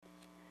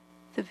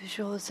The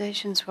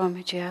visualization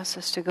Swamiji asks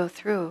us to go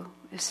through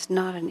is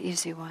not an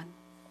easy one.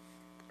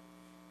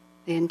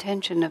 The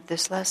intention of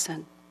this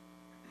lesson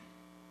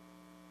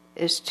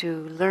is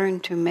to learn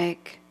to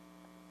make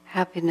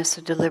happiness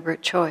a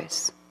deliberate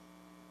choice,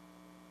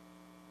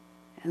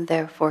 and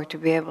therefore to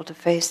be able to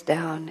face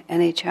down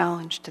any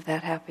challenge to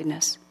that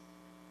happiness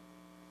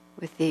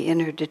with the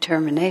inner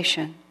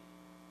determination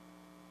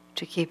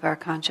to keep our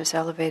conscious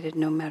elevated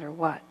no matter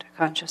what,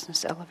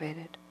 consciousness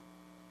elevated.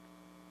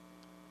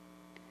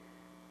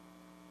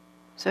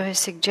 So he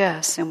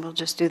suggests, and we'll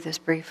just do this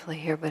briefly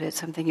here, but it's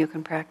something you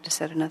can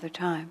practice at another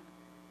time,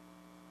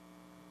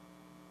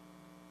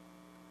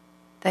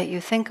 that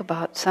you think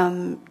about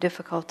some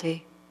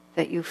difficulty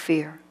that you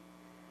fear.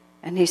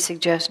 And he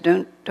suggests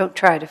don't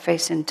try to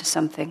face into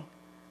something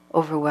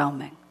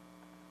overwhelming.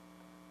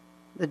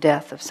 The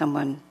death of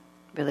someone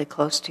really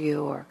close to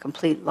you or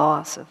complete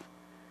loss of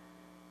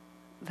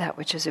that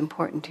which is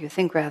important to you.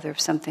 Think rather of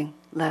something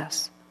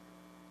less.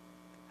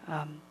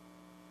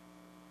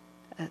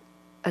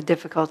 A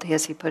difficulty,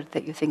 as he put it,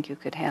 that you think you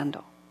could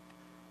handle.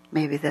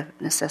 Maybe the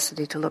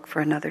necessity to look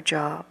for another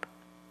job.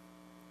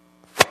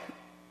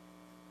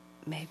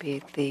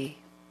 Maybe the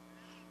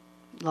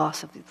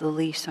loss of the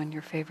lease on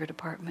your favorite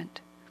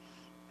apartment,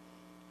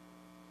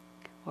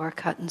 or a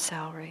cut in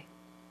salary,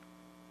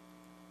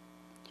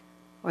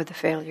 or the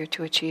failure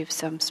to achieve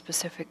some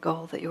specific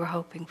goal that you were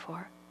hoping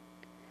for.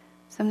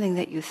 Something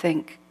that you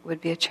think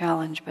would be a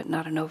challenge but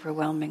not an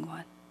overwhelming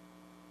one.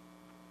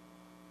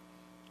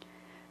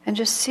 And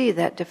just see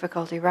that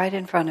difficulty right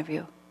in front of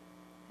you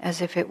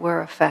as if it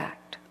were a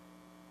fact.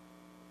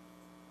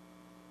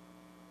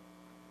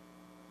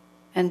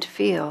 And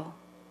feel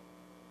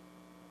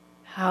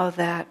how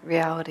that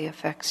reality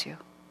affects you.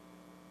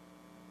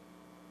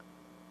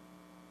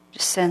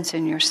 Just sense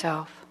in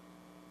yourself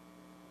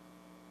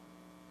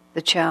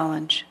the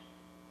challenge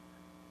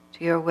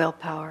to your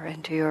willpower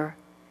and to your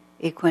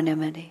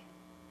equanimity.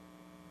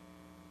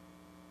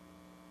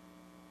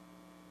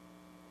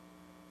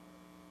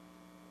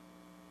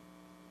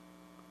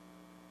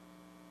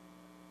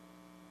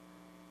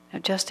 Now,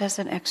 just as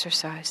an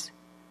exercise,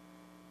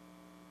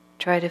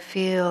 try to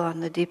feel on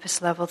the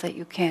deepest level that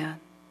you can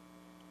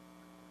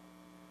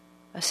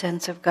a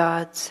sense of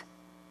God's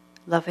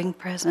loving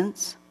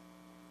presence,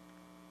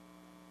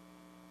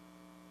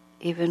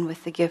 even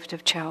with the gift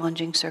of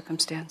challenging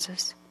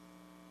circumstances,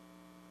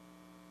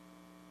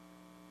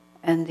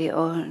 and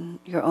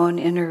your own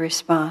inner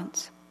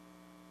response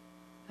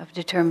of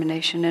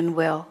determination and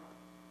will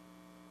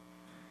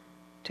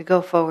to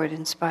go forward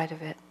in spite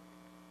of it.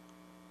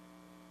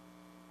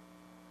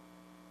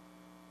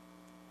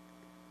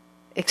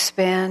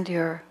 Expand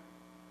your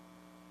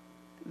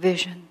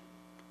vision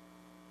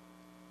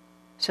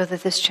so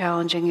that this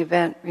challenging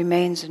event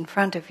remains in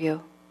front of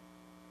you,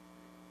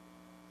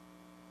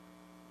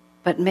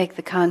 but make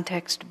the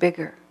context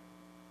bigger.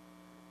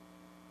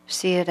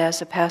 See it as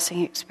a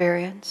passing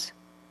experience,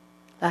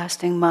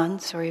 lasting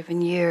months or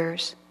even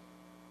years,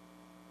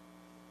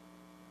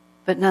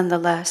 but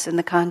nonetheless in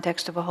the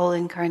context of a whole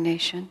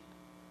incarnation,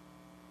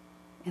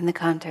 in the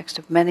context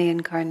of many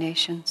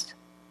incarnations.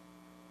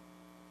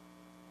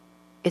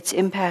 Its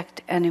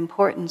impact and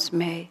importance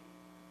may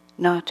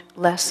not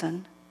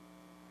lessen,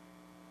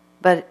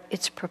 but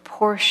its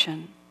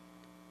proportion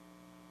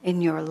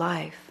in your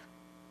life,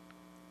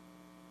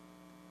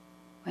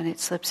 when it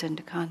slips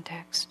into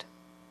context.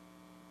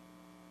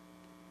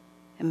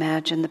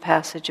 Imagine the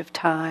passage of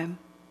time.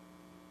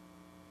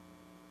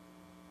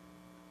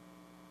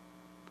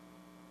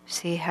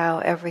 See how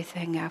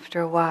everything after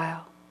a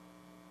while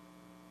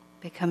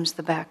becomes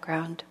the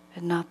background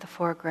and not the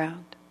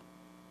foreground.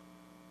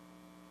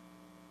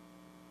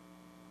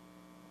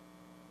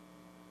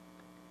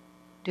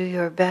 Do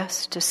your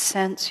best to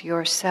sense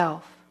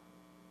yourself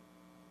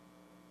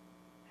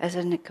as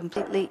a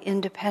completely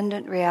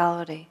independent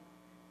reality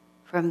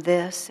from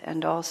this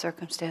and all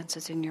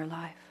circumstances in your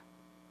life.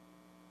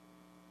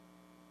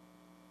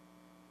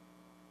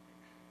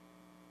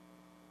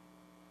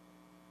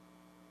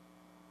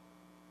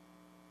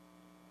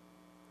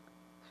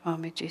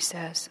 Swamiji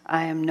says,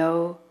 I am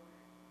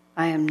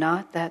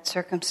not that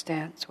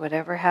circumstance.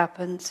 Whatever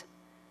happens,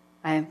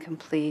 I am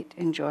complete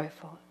and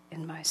joyful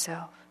in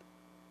myself.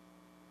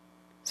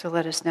 So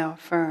let us now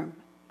affirm,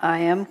 I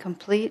am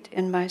complete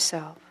in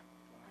myself.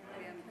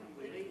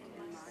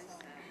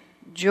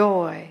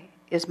 Joy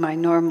is my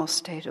normal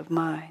state of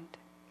mind.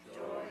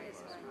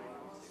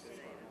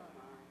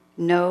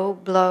 No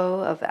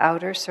blow of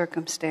outer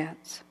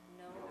circumstance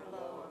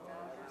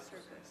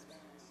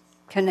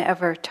can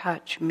ever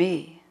touch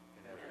me.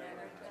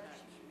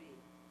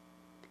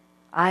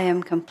 I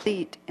am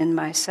complete in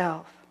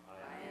myself.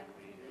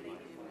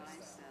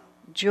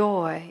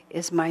 Joy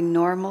is my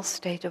normal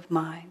state of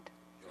mind.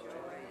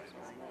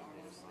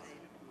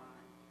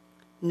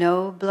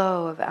 No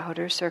blow of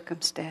outer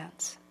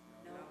circumstance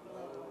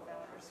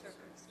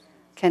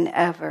can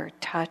ever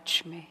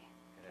touch me.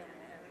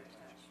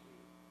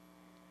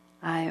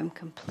 I am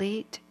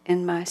complete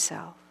in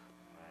myself.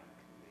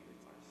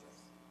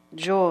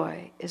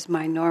 Joy is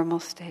my normal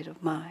state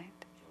of mind.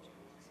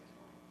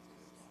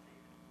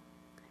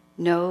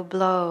 No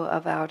blow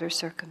of outer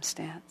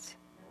circumstance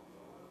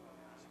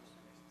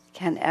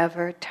can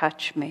ever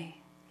touch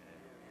me.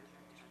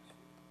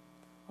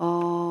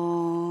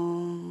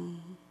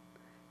 Om.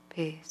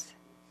 Peace.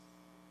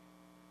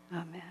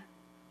 Amen.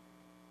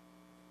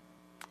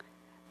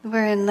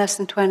 We're in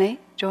Lesson 20,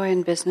 Joy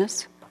in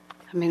Business.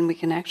 I mean, we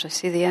can actually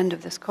see the end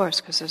of this course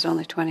because there's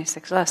only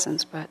 26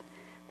 lessons, but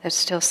there's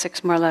still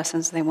 6 more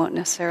lessons. They won't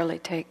necessarily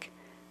take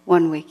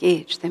 1 week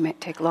each. They may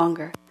take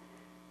longer.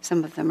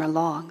 Some of them are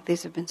long.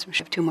 These have been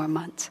 2 more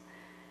months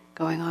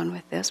going on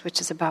with this, which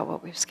is about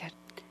what we've scheduled.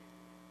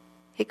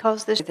 He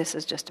calls this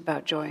is just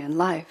about joy in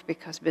life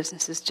because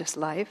business is just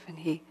life, and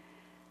he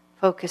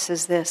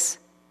focuses this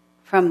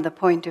from the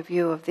point of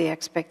view of the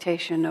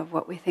expectation of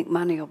what we think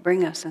money will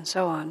bring us and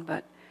so on.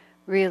 But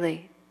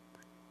really,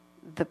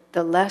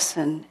 the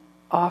lesson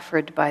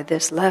offered by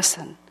this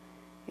lesson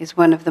is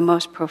one of the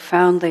most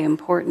profoundly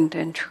important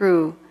and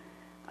true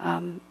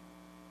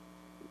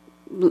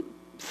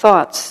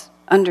thoughts,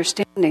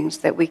 understandings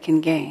that we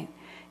can gain.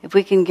 If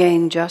we can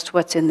gain just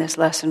what's in this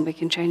lesson, we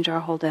can change our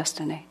whole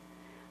destiny,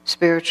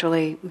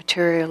 spiritually,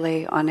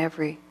 materially, on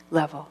every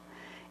level.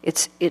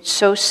 It's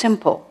so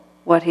simple,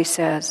 what he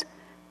says,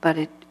 but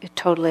it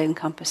totally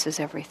encompasses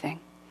everything.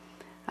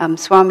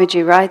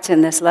 Swamiji writes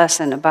in this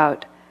lesson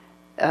about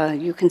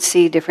you can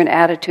see different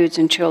attitudes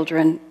in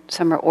children.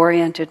 Some are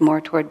oriented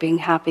more toward being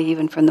happy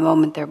even from the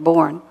moment they're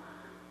born.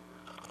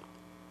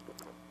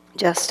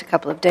 Just a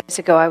couple of days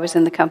ago, I was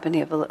in the company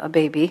of a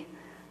baby,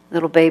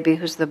 little baby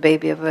who's the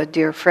baby of a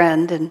dear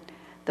friend, and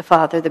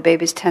the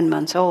baby's 10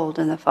 months old,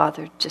 and the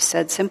father just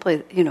said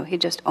simply, he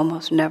just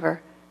almost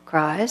never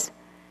cries,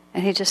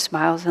 and he just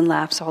smiles and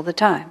laughs all the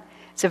time.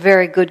 It's a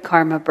very good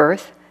karma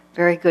birth,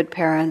 very good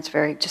parents,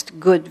 very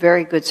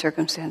good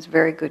circumstance,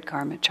 very good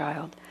karma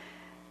child.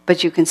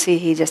 But you can see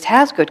he just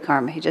has good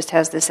karma. He just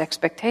has this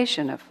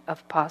expectation of a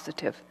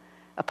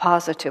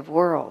positive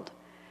world.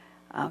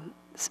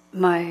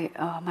 My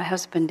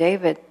husband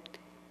David,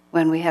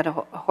 when we had a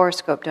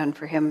horoscope done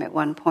for him at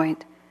one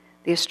point,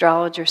 the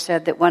astrologer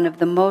said that one of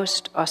the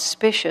most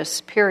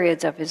auspicious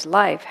periods of his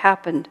life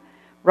happened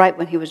right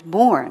when he was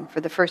born,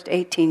 for the first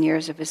 18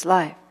 years of his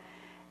life.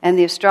 And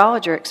the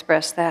astrologer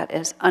expressed that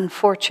as,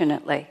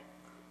 unfortunately,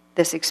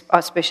 this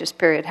auspicious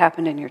period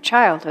happened in your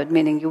childhood,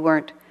 meaning you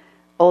weren't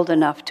old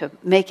enough to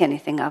make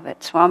anything of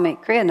it. Swami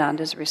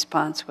Kriyananda's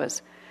response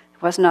was,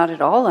 it was not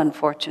at all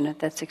unfortunate.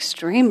 That's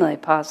extremely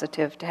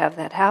positive to have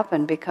that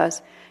happen,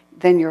 because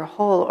then your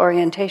whole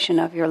orientation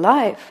of your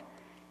life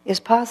is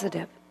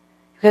positive.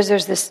 Because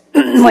there's this,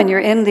 when you're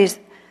in these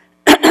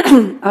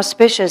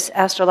auspicious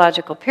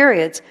astrological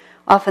periods,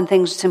 often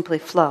things simply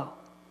flow.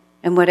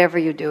 And whatever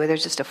you do,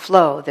 there's just a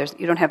flow.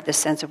 You don't have this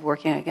sense of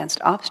working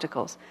against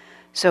obstacles.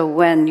 So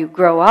when you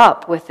grow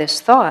up with this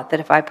thought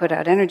that if I put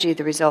out energy,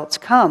 the results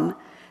come,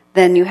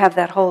 then you have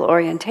that whole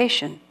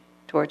orientation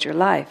towards your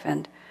life.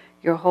 And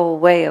your whole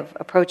way of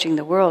approaching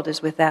the world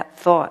is with that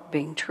thought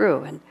being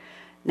true. And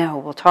now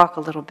we'll talk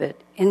a little bit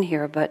in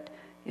here, but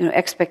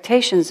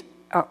expectations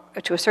are,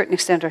 to a certain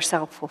extent, are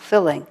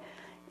self-fulfilling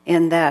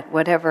in that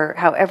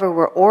however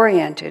we're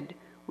oriented,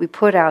 we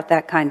put out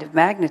that kind of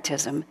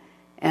magnetism,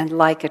 and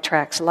like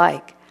attracts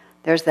like.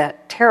 There's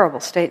that terrible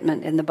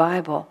statement in the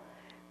Bible,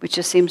 which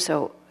just seems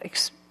so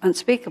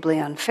unspeakably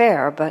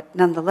unfair, but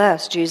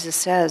nonetheless, Jesus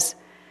says,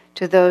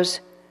 to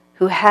those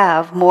who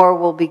have, more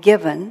will be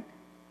given,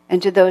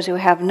 and to those who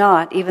have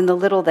not, even the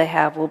little they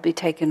have will be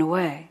taken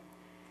away.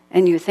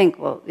 And you think,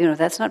 well,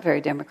 that's not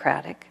very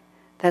democratic.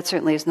 That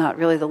certainly is not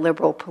really the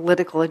liberal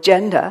political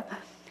agenda.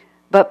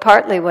 But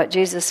partly what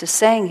Jesus is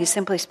saying, he's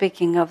simply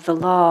speaking of the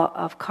law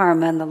of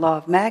karma and the law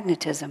of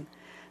magnetism,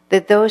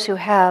 that those who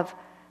have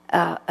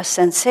a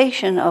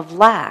sensation of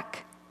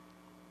lack,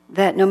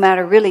 that no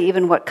matter really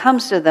even what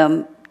comes to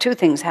them, 2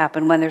 things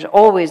happen when there's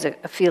always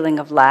a feeling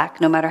of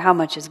lack, no matter how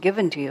much is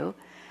given to you,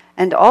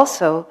 and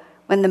also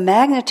when the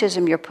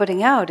magnetism you're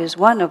putting out is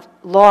one of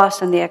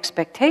loss and the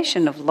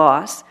expectation of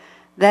loss,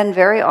 then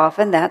very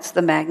often that's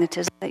the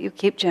magnetism that you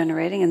keep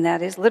generating, and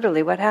that is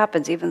literally what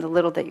happens. Even the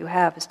little that you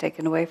have is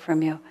taken away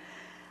from you.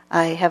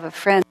 I have a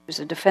friend who's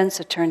a defense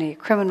attorney, a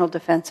criminal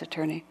defense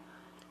attorney,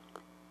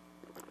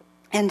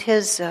 and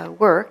his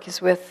work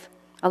is with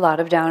a lot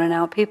of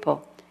down-and-out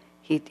people.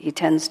 He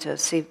tends to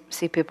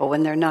see people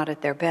when they're not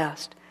at their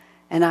best.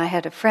 And I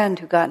had a friend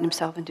who got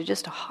himself into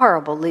just a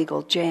horrible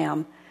legal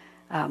jam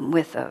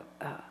with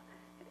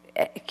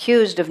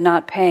accused of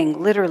not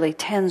paying literally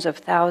tens of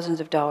thousands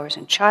of dollars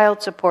in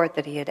child support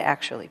that he had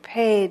actually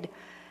paid,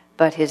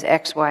 but his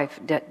ex-wife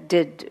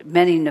did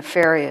many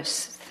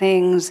nefarious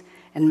things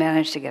and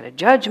managed to get a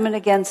judgment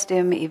against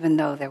him, even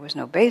though there was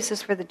no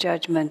basis for the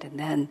judgment, and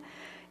then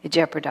it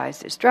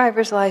jeopardized his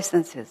driver's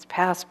license, his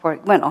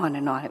passport, went on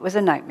and on. It was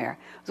a nightmare.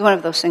 It was one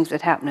of those things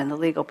that happen in the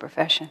legal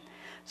profession.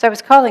 So I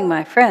was calling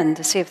my friend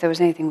to see if there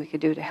was anything we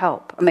could do to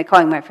help.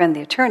 Calling my friend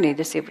the attorney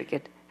to see if we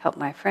could help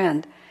my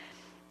friend.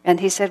 And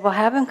he said, well,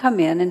 have him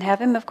come in and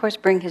have him, of course,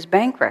 bring his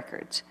bank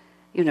records,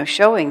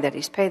 showing that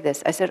he's paid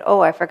this. I said,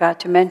 I forgot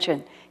to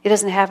mention, he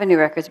doesn't have any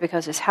records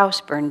because his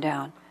house burned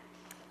down.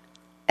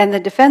 And the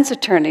defense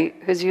attorney,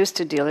 who's used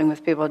to dealing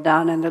with people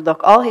down in their luck,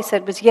 all he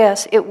said was,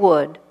 yes, it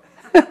would.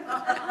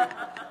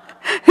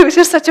 It was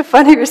just such a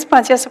funny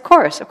response. Yes, of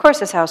course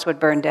his house would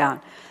burn down.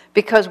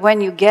 Because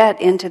when you get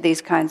into these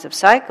kinds of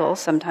cycles,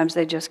 sometimes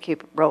they just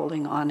keep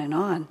rolling on and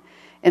on.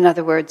 In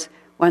other words,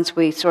 once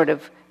we sort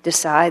of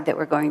decide that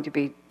we're going to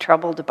be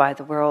troubled by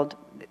the world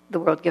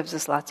gives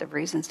us lots of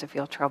reasons to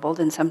feel troubled,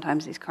 and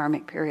sometimes these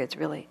karmic periods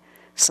really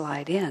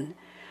slide in.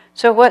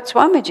 So what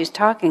Swamiji's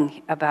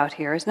talking about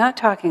here is not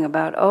talking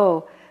about,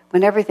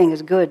 when everything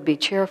is good, be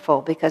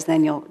cheerful, because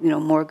then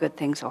more good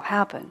things will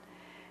happen.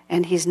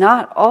 And he's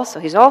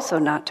also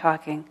not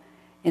talking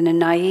in a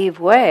naive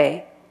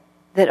way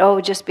that,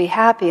 just be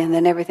happy and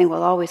then everything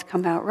will always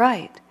come out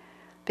right.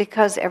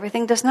 Because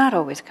everything does not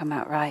always come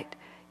out right.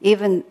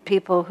 Even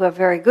people who have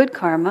very good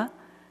karma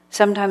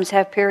sometimes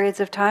have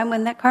periods of time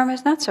when that karma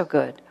is not so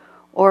good,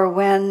 or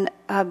when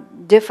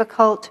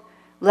difficult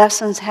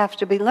lessons have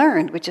to be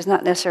learned, which is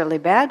not necessarily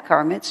bad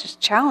karma, it's just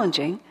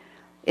challenging.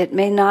 It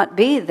may not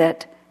be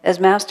that, as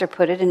Master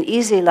put it, an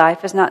easy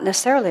life is not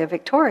necessarily a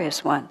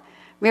victorious one.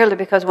 Merely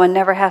because one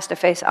never has to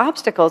face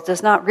obstacles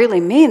does not really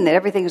mean that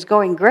everything is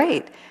going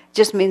great. It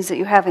just means that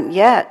you haven't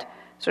yet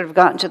sort of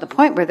gotten to the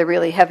point where the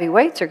really heavy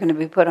weights are going to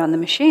be put on the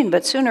machine,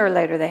 but sooner or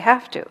later they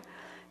have to.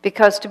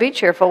 Because to be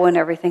cheerful when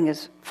everything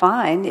is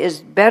fine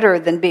is better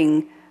than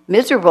being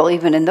miserable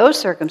even in those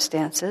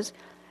circumstances,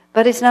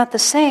 but it's not the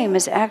same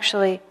as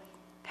actually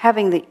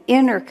having the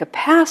inner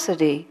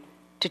capacity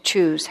to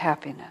choose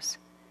happiness.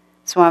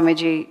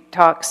 Swamiji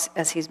talks,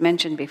 as he's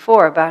mentioned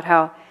before, about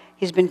how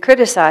he's been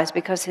criticized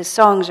because his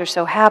songs are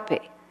so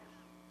happy.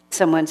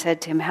 Someone said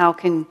to him, how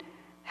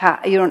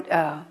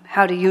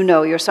do you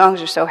know your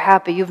songs are so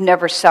happy? You've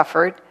never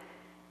suffered.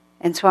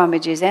 And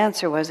Swamiji's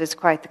answer was, it's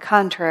quite the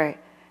contrary.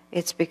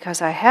 It's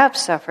because I have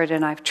suffered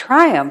and I've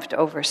triumphed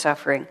over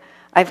suffering.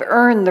 I've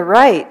earned the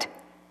right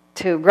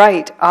to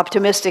write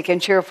optimistic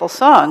and cheerful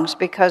songs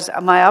because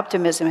my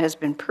optimism has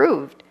been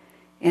proved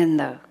in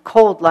the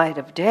cold light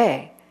of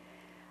day.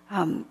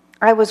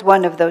 I was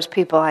one of those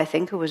people, I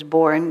think, who was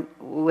born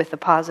with a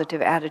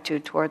positive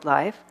attitude toward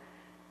life.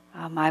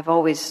 I've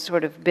always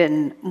sort of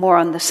been more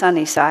on the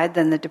sunny side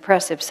than the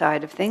depressive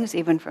side of things,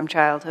 even from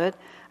childhood.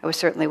 I was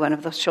certainly one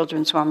of those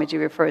children Swamiji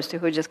refers to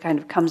who just kind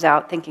of comes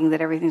out thinking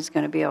that everything's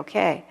going to be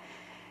okay.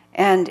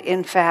 And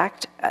in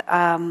fact,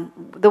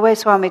 the way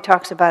Swami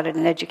talks about it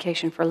in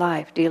Education for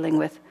Life,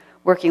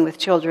 working with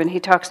children, he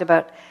talks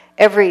about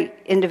every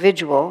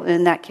individual,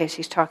 in that case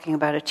he's talking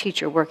about a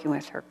teacher working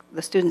with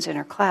the students in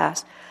her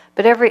class,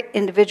 but every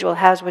individual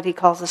has what he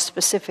calls a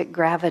specific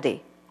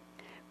gravity,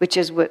 which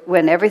is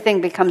when everything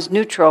becomes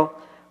neutral,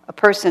 a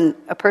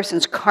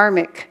person's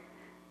karmic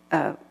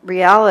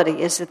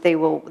reality is that they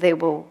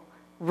will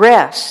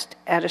rest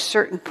at a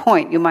certain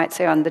point, you might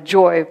say on the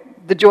joy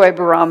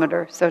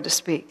barometer, so to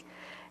speak.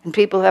 And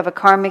people who have a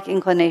karmic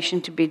inclination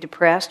to be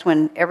depressed,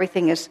 when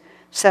everything is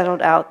settled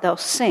out, they'll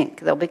sink,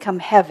 they'll become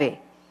heavy.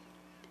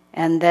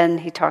 And then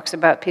he talks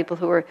about people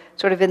who are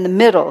sort of in the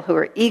middle, who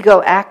are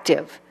ego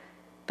active,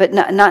 but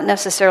not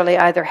necessarily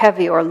either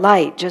heavy or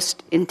light,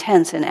 just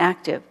intense and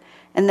active.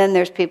 And then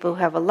there's people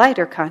who have a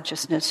lighter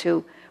consciousness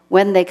who,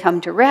 when they come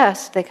to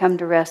rest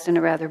in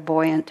a rather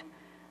buoyant,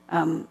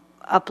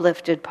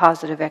 uplifted,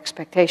 positive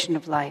expectation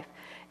of life.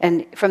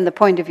 And from the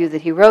point of view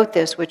that he wrote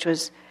this, which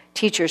was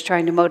teachers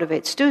trying to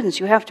motivate students,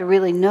 you have to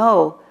really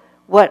know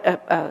what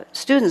a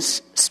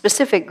student's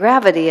specific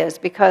gravity is,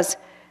 because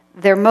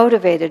they're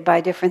motivated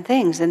by different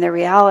things and their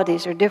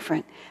realities are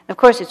different. And of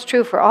course, it's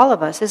true for all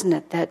of us, isn't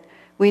it, that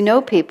we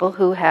know people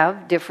who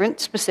have different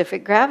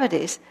specific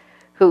gravities,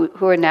 who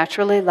are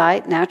naturally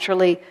light,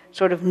 naturally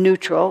sort of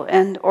neutral,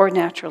 or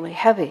naturally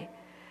heavy.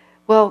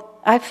 Well,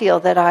 I feel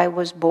that I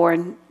was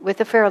born with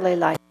a fairly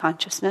light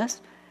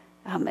consciousness,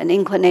 an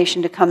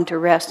inclination to come to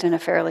rest in a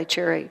fairly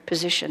cheery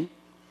position.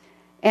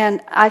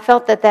 And I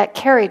felt that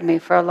carried me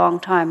for a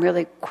long time,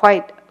 really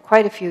quite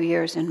a few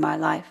years in my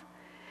life.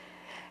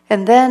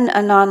 And then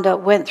Ananda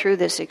went through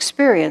this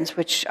experience,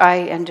 which I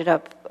ended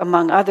up,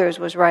 among others,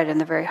 was right in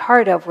the very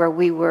heart of, where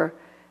we were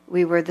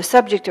the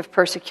subject of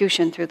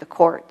persecution through the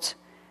courts.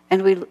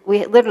 And we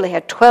literally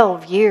had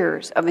 12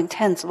 years of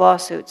intense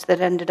lawsuits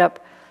that ended up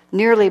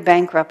nearly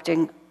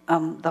bankrupting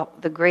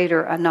the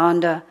greater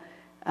Ananda.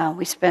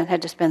 We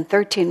had to spend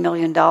 $13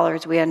 million.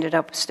 We ended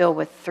up still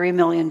with $3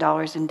 million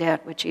in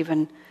debt, which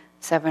even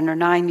 7 or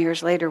 9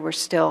 years later, we're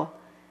still,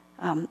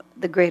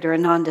 the greater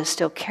Ananda is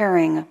still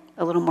carrying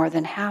a little more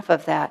than half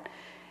of that.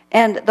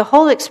 And the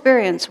whole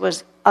experience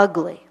was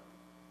ugly.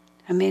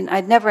 I mean,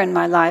 I'd never in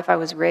my life, I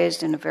was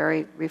raised in a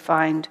very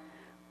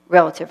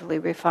relatively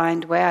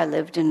refined way. I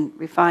lived in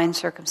refined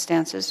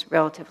circumstances,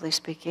 relatively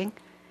speaking.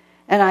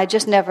 And I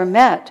just never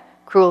met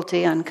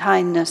cruelty,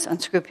 unkindness,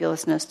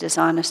 unscrupulousness,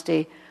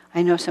 dishonesty.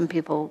 I know some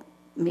people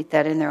meet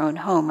that in their own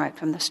home right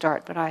from the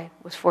start, but I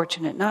was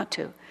fortunate not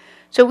to.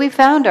 So we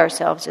found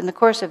ourselves in the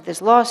course of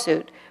this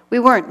lawsuit. We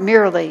weren't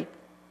merely,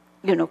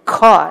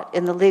 caught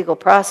in the legal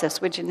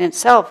process, which in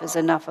itself is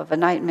enough of a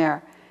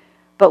nightmare,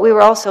 but we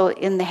were also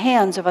in the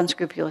hands of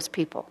unscrupulous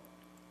people.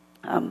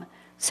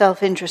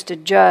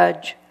 Self-interested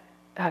judge,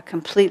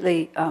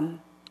 completely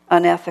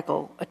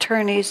unethical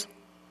attorneys,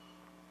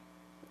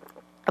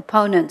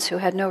 opponents who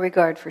had no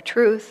regard for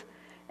truth.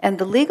 And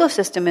the legal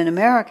system in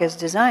America is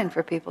designed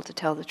for people to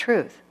tell the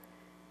truth.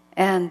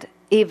 And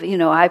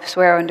even, I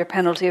swear under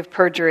penalty of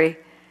perjury.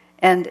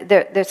 And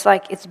there's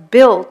like, it's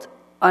built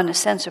on a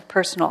sense of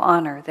personal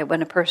honor, that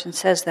when a person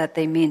says that,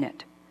 they mean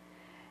it.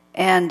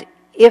 And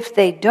if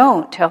they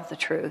don't tell the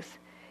truth,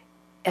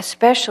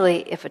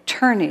 especially if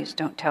attorneys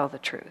don't tell the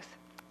truth,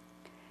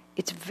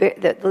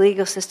 the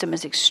legal system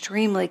is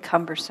extremely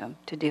cumbersome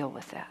to deal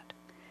with that.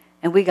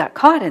 And we got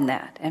caught in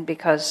that. And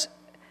because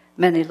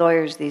many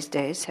lawyers these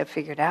days have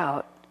figured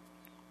out,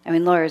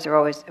 lawyers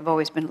have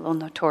always been a little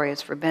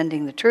notorious for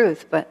bending the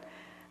truth, but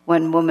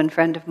one woman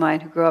friend of mine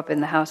who grew up in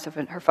the house of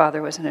her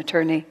father was an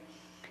attorney,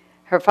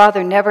 her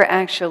father never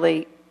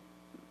actually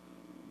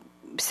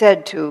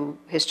said to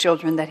his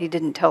children that he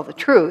didn't tell the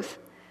truth,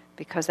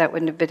 because that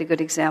wouldn't have been a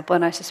good example,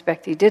 and I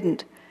suspect he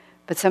didn't.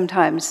 But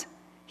sometimes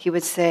he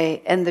would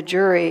say, and the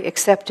jury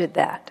accepted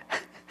that.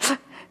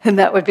 And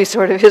that would be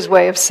sort of his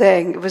way of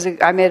saying,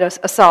 I made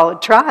a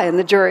solid try, and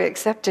the jury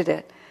accepted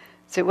it.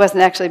 So it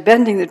wasn't actually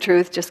bending the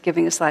truth, just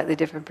giving a slightly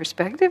different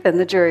perspective, and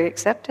the jury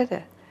accepted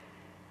it.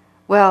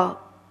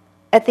 Well,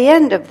 at the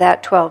end of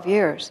that 12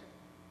 years,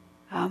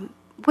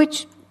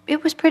 which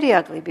it was pretty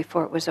ugly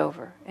before it was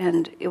over,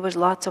 and it was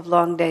lots of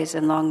long days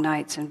and long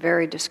nights and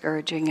very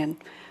discouraging, and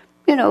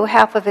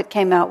half of it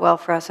came out well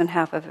for us and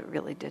half of it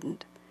really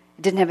didn't.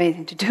 It didn't have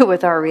anything to do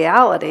with our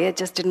reality, it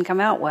just didn't come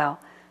out well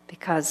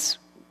because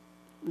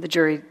the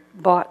jury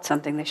bought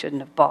something they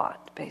shouldn't have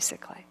bought,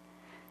 basically.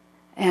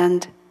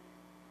 And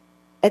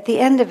at the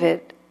end of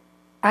it,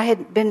 I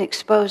had been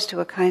exposed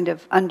to a kind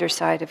of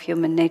underside of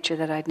human nature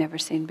that I'd never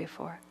seen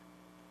before,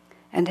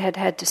 and had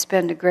had to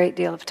spend a great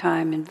deal of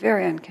time in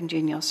very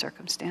uncongenial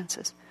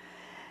circumstances.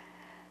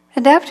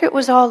 And after it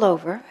was all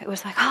over, it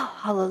was like, oh,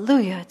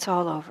 hallelujah, it's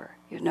all over.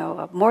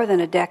 More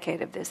than a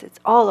decade of this, it's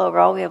all over.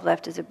 All we have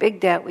left is a big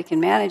debt. We can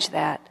manage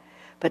that.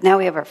 But now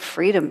we have our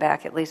freedom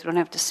back, at least. We don't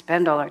have to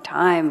spend all our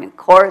time in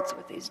courts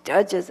with these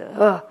judges.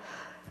 Ugh.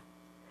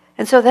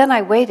 And so then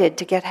I waited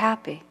to get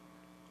happy.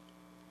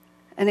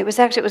 And it was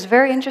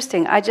very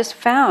interesting. I just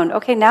found,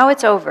 okay, now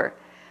it's over.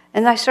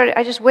 And I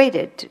just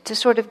waited to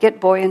sort of get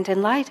buoyant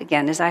and light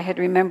again, as I had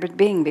remembered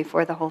being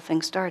before the whole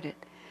thing started.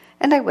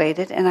 And I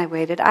waited, and I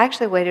waited. I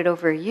actually waited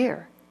over a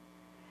year.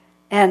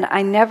 And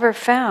I never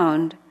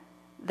found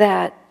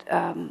that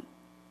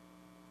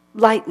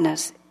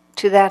lightness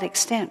to that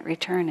extent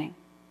returning.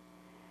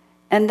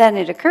 And then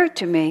it occurred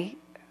to me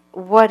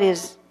what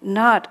is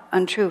not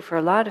untrue for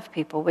a lot of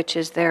people, which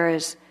is there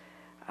is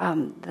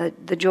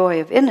the joy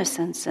of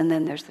innocence, and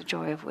then there's the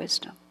joy of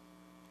wisdom.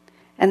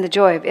 And the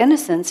joy of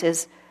innocence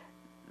is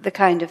the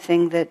kind of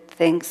thing that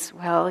thinks,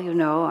 well,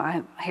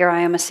 here I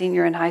am a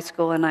senior in high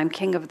school, and I'm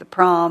king of the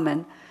prom,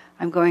 and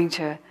I'm going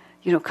to,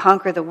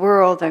 conquer the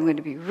world, I'm going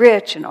to be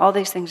rich, and all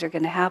these things are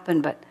going to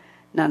happen, but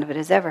none of it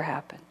has ever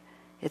happened.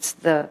 It's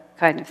the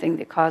kind of thing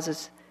that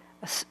causes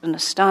an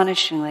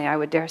astonishingly, I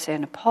would dare say,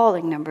 an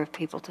appalling number of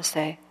people to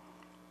say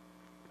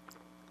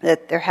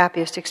that their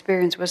happiest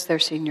experience was their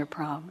senior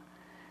prom.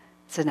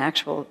 It's an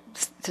actual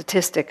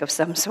statistic of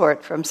some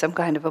sort from some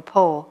kind of a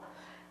poll.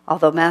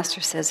 Although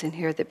Master says in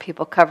here that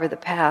people cover the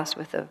past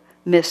with a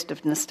mist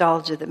of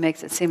nostalgia that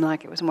makes it seem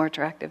like it was more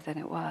attractive than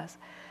it was.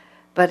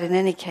 But in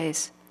any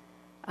case,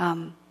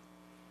 then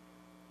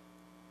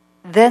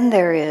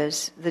there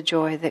is the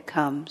joy that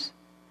comes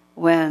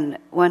when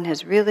one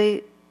has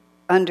really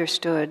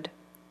understood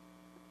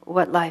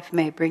what life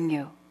may bring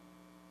you,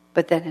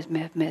 but then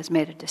has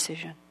made a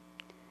decision.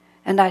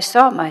 And I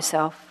saw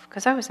myself,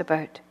 because I was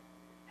about,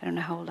 I don't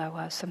know how old I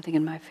was, something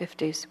in my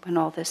 50s when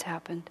all this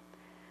happened,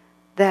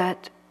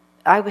 that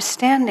I was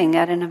standing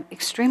at an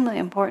extremely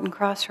important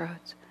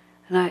crossroads.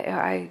 And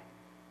I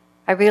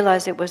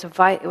realized it was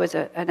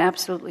an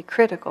absolutely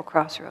critical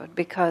crossroad,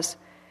 because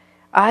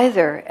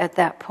either at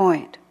that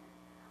point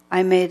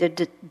I made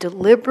a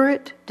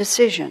deliberate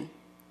decision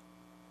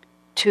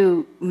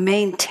to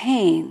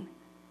maintain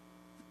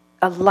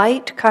a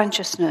light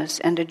consciousness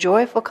and a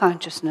joyful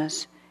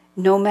consciousness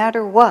no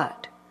matter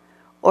what,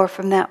 or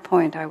from that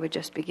point I would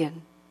just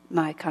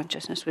my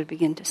consciousness would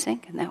begin to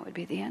sink, and that would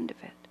be the end of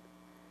it.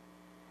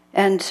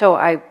 And so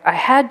I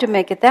had to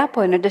make at that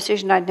point a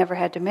decision I'd never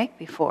had to make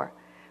before,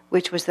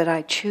 which was that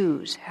I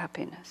choose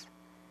happiness.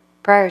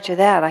 Prior to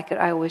that,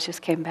 I always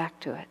just came back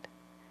to it.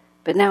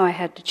 But now I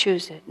had to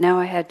choose it. Now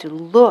I had to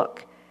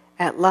look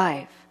at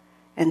life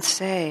and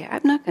say,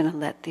 I'm not going to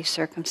let these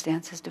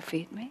circumstances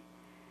defeat me.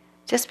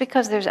 Just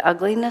because there's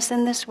ugliness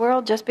in this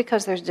world, just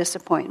because there's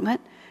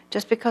disappointment,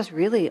 just because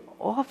really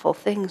awful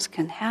things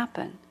can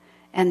happen,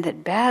 and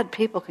that bad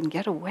people can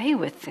get away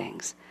with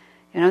things,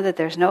 that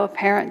there's no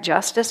apparent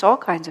justice, all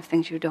kinds of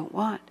things you don't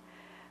want.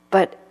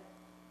 But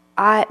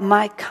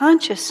my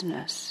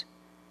consciousness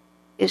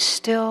is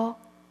still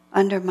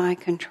under my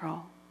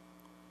control.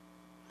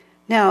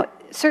 Now,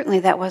 certainly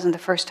that wasn't the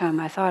first time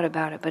I thought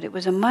about it, but it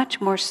was a much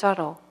more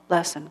subtle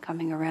lesson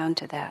coming around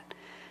to that.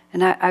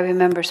 And I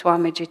remember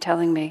Swamiji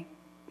telling me,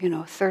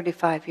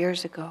 35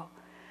 years ago,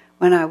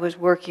 when I was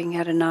working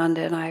at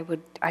Ananda, and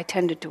I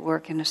tended to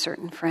work in a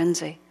certain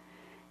frenzy.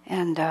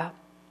 And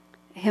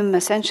him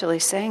essentially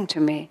saying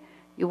to me,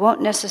 you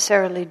won't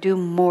necessarily do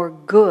more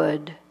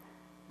good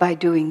by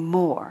doing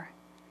more.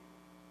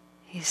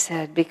 He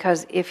said,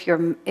 because if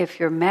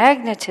your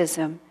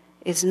magnetism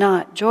is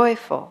not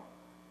joyful,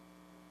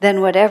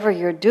 then whatever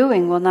you're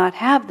doing will not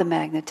have the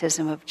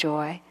magnetism of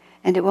joy,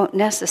 and it won't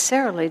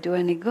necessarily do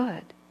any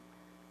good.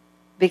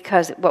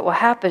 Because what will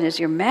happen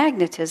is your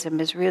magnetism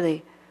is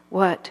really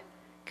what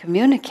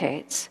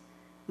communicates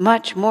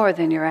much more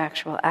than your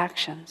actual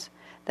actions.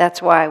 That's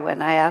why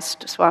when I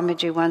asked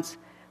Swamiji once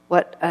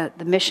what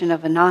the mission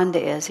of Ananda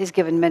is, he's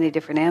given many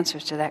different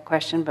answers to that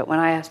question, but when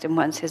I asked him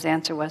once, his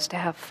answer was to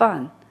have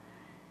fun.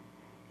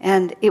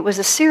 And it was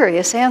a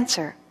serious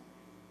answer,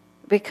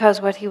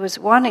 because what he was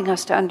wanting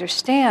us to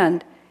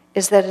understand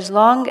is that as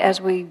long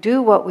as we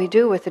do what we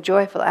do with a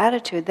joyful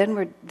attitude,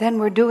 then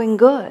we're doing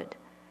good.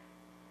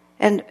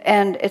 And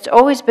it's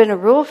always been a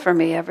rule for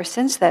me ever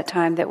since that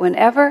time that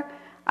whenever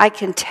I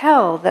can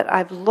tell that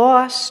I've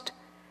lost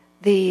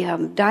the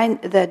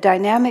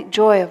dynamic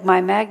joy of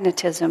my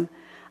magnetism,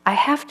 I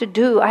have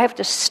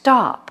to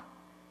stop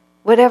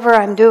whatever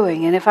I'm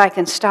doing. And if I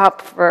can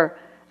stop for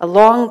a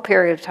long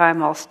period of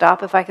time, I'll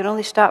stop. If I can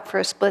only stop for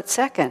a split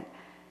second,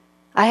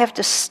 I have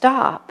to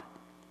stop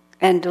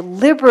and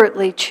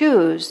deliberately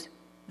choose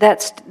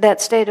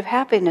that state of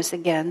happiness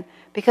again,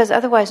 because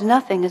otherwise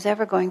nothing is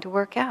ever going to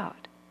work out.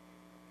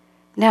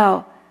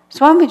 Now,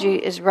 Swamiji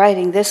is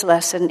writing this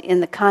lesson in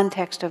the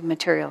context of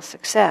material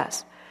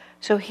success.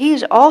 So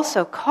he's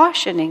also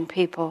cautioning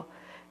people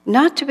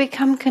not to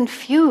become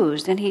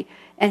confused. And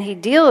he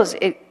deals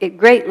at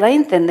great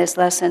length in this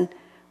lesson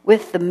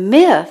with the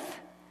myth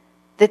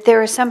that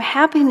there is some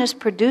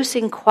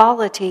happiness-producing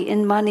quality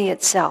in money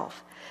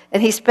itself.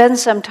 And he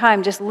spends some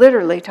time just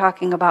literally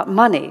talking about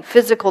money,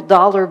 physical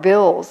dollar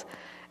bills,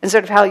 and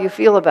sort of how you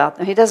feel about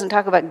them. He doesn't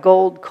talk about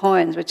gold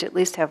coins, which at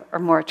least are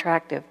more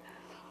attractive.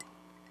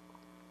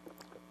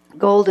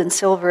 Gold and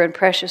silver and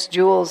precious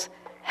jewels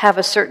have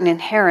a certain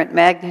inherent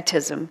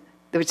magnetism,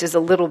 which is a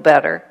little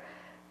better.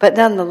 But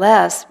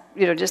nonetheless,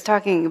 just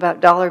talking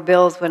about dollar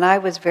bills, when I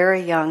was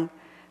very young,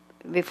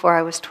 before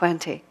I was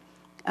 20,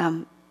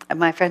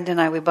 my friend and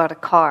I, we bought a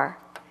car.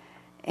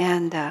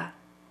 And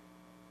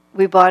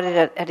we bought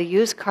it at a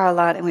used car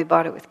lot, and we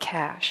bought it with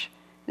cash.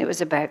 It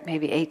was about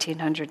maybe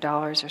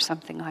 $1,800 or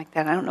something like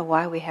that. I don't know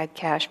why we had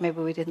cash.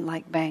 Maybe we didn't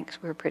like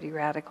banks. We were pretty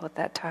radical at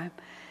that time.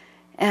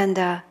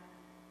 And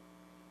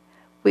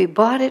we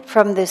bought it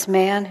from this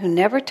man who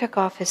never took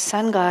off his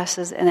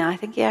sunglasses, and I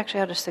think he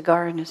actually had a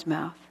cigar in his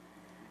mouth.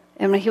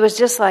 And he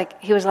was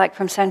like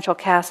from Central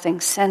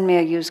Casting, send me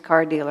a used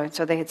car dealer. And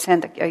so they had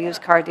sent a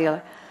used car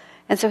dealer.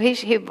 And so he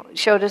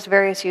showed us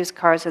various used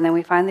cars, and then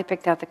we finally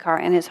picked out the car,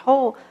 and his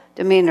whole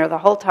demeanor the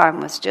whole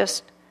time was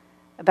just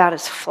about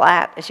as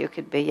flat as you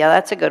could be. Yeah,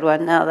 that's a good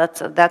one. No,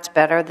 that's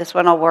better. This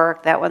one will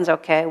work. That one's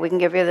okay. We can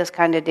give you this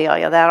kind of deal.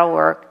 Yeah, that'll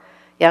work.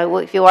 Yeah, well,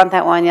 if you want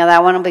that one, yeah,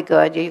 that one will be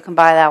good. Yeah, you can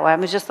buy that one.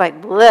 It was just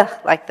like,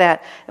 blech, like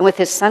that. And with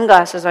his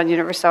sunglasses on, you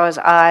never saw his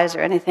eyes or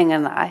anything,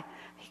 and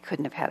he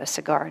couldn't have had a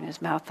cigar in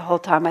his mouth the whole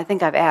time. I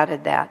think I've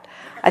added that.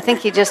 I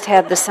think he just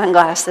had the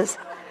sunglasses.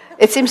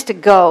 It seems to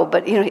go,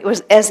 but it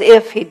was as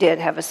if he did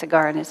have a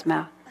cigar in his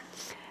mouth.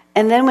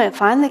 And then when it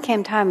finally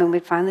came time and we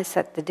finally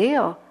set the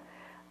deal,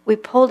 we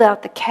pulled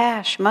out the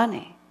cash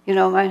money.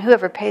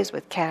 Whoever pays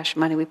with cash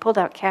money, we pulled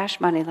out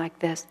cash money like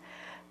this.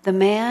 The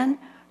man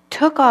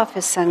took off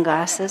his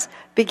sunglasses,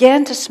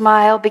 began to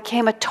smile,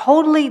 became a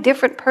totally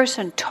different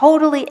person,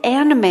 totally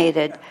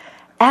animated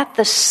at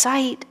the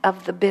sight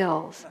of the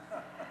bills.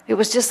 It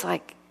was just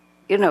like,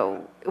 it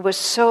was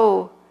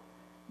so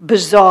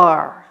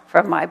bizarre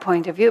from my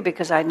point of view,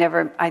 because I'd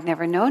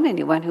never known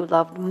anyone who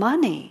loved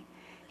money.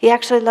 He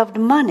actually loved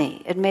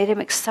money. It made him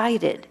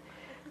excited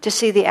to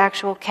see the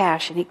actual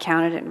cash, and he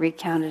counted it and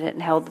recounted it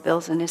and held the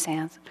bills in his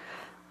hands.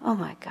 Oh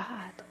my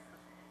God.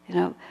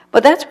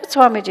 But that's what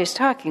Swamiji is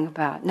talking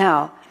about.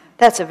 Now,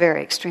 that's a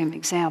very extreme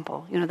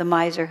example. The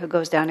miser who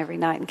goes down every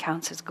night and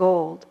counts his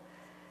gold.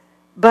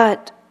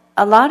 But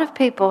a lot of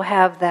people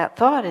have that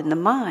thought in the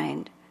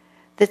mind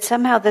that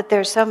somehow that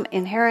there's some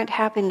inherent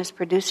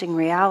happiness-producing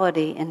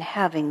reality in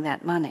having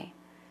that money.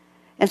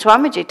 And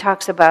Swamiji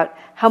talks about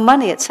how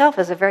money itself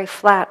is a very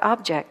flat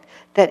object.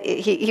 That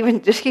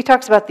he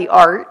talks about the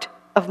art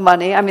of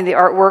money. I mean, the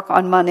artwork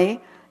on money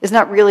is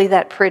not really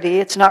that pretty.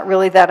 It's not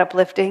really that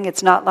uplifting.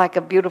 It's not like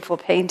a beautiful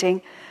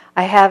painting.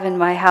 I have in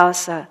my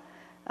house a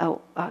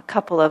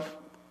couple of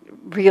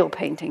real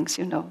paintings,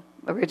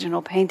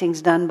 original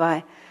paintings done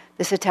by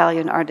this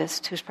Italian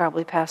artist who's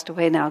probably passed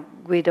away now,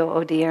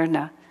 Guido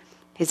Odierna.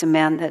 He's a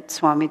man that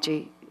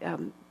Swamiji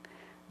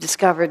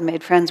discovered,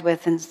 made friends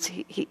with, and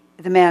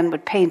the man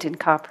would paint in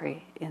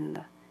Capri,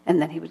 and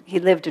then he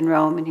lived in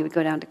Rome, and he would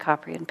go down to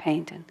Capri and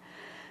paint.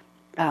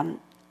 And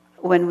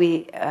when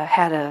we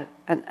had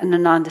an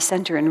Ananda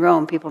center in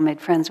Rome, people made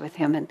friends with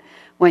him. And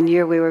one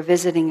year we were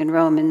visiting in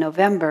Rome in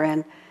November,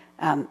 and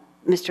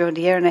Mr.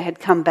 Odierna had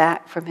come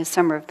back from his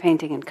summer of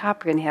painting in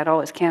Capri, and he had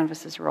all his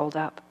canvases rolled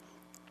up.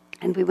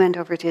 And we went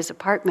over to his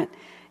apartment,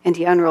 and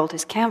he unrolled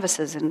his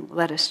canvases and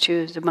let us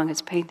choose among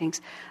his paintings.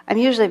 I'm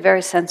usually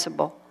very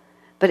sensible,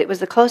 but it was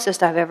the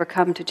closest I've ever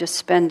come to just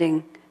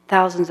spending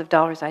thousands of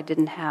dollars I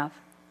didn't have,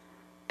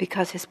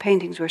 because his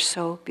paintings were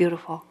so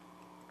beautiful.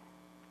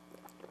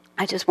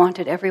 I just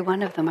wanted every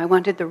one of them. I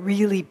wanted the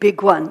really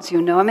big ones,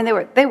 you know. I mean,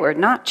 they were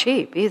not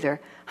cheap either,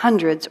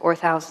 hundreds or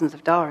thousands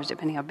of dollars,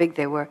 depending how big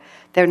they were.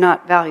 They're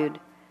not valued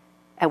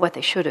at what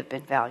they should have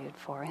been valued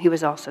for. And he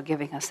was also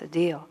giving us a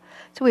deal.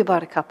 So we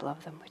bought a couple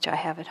of them, which I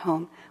have at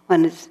home.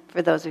 One is,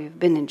 for those of you who've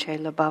been in Che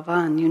Le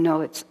Bavan, you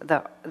know it's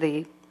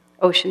the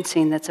ocean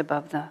scene that's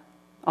above the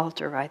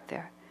altar right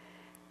there.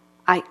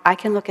 I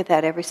can look at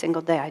that every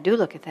single day. I do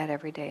look at that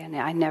every day, and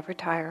I never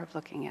tire of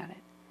looking at it,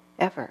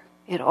 ever.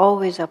 It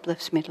always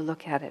uplifts me to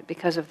look at it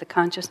because of the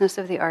consciousness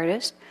of the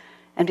artist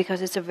and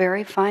because it's a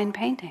very fine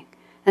painting.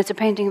 And it's a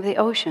painting of the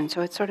ocean,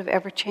 so it's sort of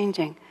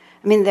ever-changing.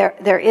 I mean,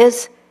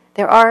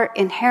 there are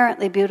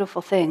inherently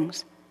beautiful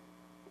things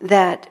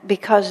that,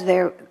 because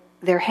they're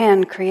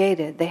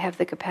hand-created, they have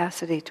the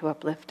capacity to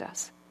uplift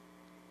us.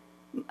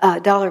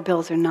 Dollar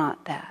bills are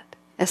not that.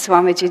 As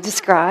Swamiji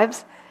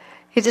describes,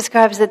 he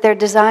describes that they're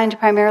designed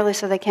primarily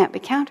so they can't be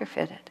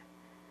counterfeited.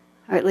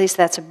 Or at least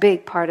that's a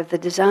big part of the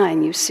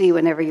design. You see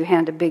whenever you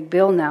hand a big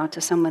bill now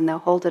to someone, they'll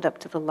hold it up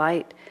to the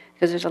light,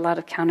 because there's a lot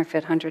of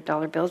counterfeit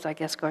 $100 bills, I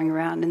guess, going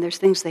around, and there's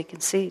things they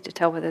can see to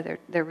tell whether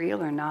they're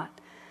real or not.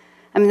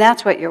 I mean,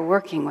 that's what you're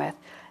working with.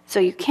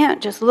 So you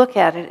can't just look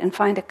at it and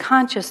find a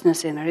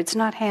consciousness in it. It's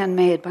not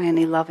handmade by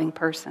any loving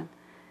person.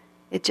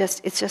 It's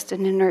just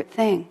an inert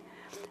thing.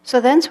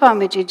 So then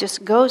Swamiji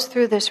just goes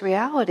through this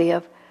reality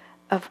of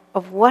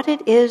what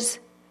it is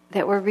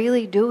that we're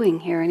really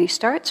doing here. And he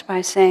starts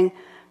by saying,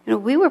 you know,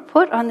 we were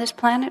put on this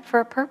planet for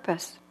a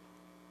purpose.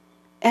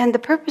 And the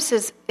purpose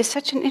is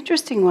such an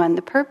interesting one.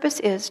 The purpose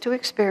is to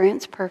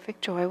experience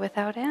perfect joy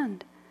without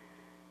end.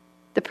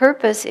 The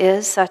purpose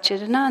is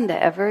Satchidananda,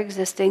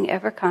 ever-existing,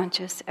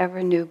 ever-conscious,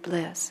 ever-new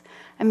bliss.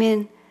 I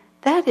mean,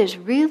 that is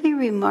really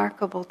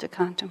remarkable to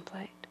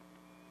contemplate.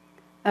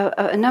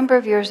 A number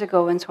of years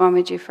ago, when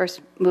Swamiji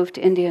first moved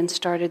to India and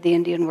started the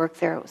Indian work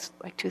there, it was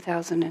like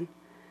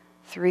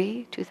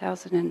 2003,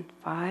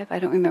 2005, I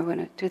don't remember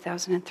when,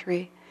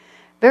 2003.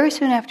 Very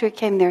soon after he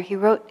came there, he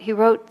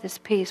wrote this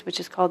piece, which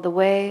is called The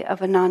Way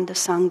of Ananda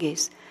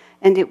Sangis.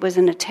 And it was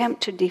an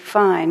attempt to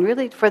define,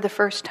 really for the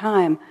first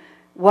time,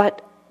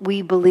 what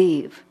we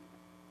believe.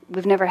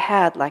 We've never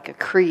had like a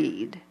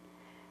creed.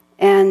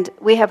 And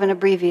we have an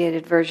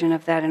abbreviated version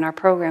of that in our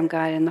program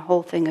guide, and the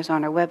whole thing is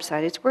on our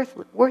website. It's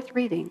worth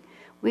reading.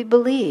 We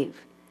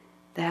believe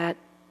that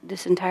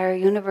this entire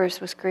universe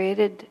was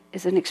created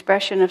as an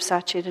expression of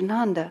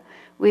Satchidananda.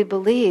 We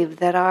believe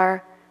that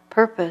our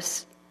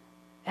purpose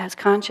as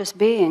conscious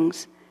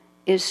beings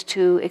is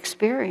to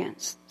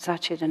experience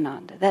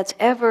Satchidananda. That's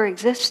ever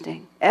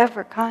existing,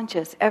 ever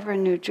conscious, ever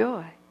new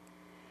joy.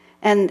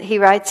 And he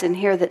writes in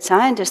here that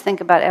scientists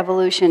think about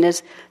evolution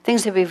as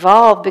things have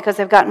evolved because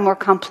they've gotten more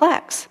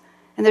complex,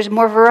 and there's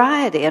more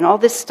variety, and all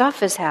this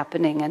stuff is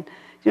happening, and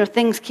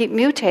things keep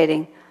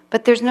mutating,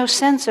 but there's no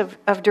sense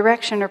of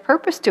direction or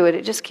purpose to it.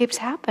 It just keeps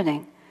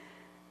happening.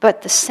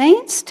 But the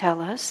saints tell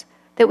us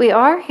that we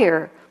are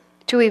here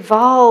to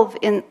evolve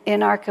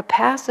in our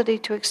capacity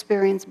to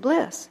experience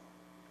bliss.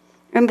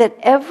 And that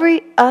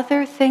every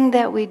other thing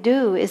that we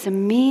do is a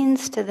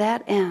means to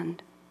that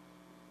end.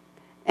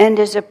 And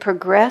is a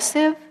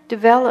progressive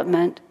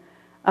development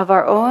of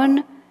our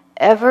own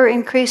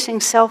ever-increasing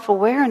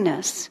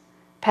self-awareness,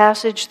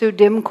 passage through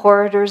dim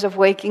corridors of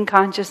waking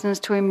consciousness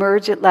to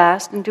emerge at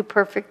last into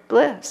perfect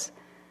bliss.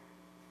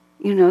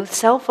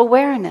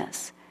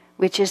 Self-awareness,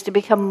 which is to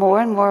become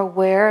more and more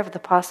aware of the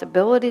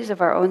possibilities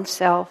of our own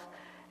self,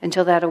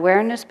 until that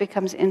awareness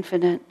becomes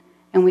infinite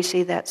and we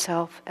see that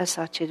self as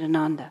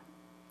Satchidananda.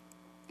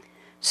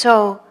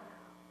 So,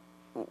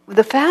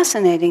 the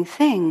fascinating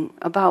thing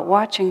about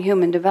watching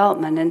human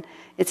development, and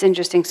it's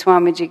interesting,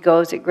 Swamiji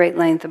goes at great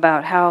length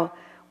about how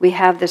we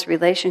have this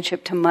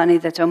relationship to money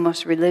that's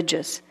almost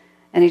religious.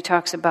 And he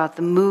talks about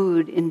the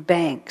mood in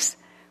banks,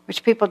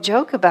 which people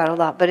joke about a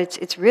lot, but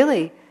it's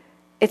really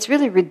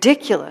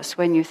ridiculous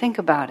when you think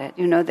about it.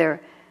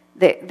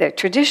 They're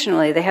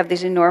traditionally, they have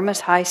these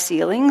enormous high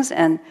ceilings,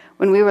 and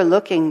when we were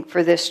looking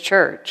for this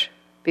church,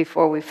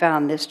 before we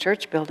found this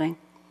church building,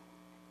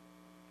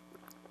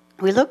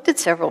 we looked at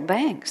several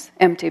banks,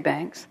 empty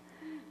banks,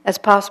 as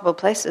possible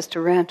places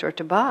to rent or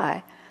to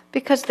buy,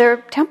 because they're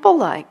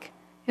temple-like.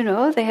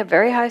 They have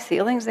very high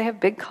ceilings, they have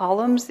big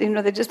columns,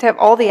 they just have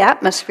all the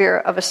atmosphere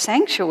of a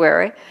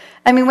sanctuary.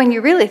 I mean, when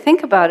you really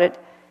think about it,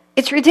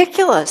 it's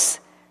ridiculous.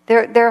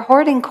 They're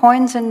hoarding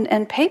coins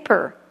and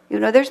paper.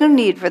 There's no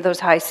need for those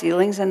high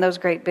ceilings and those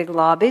great big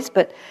lobbies,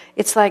 but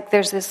it's like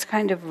there's this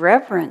kind of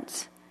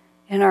reverence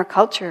in our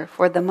culture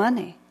for the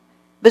money.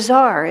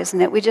 Bizarre,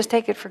 isn't it? We just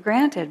take it for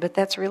granted, but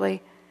that's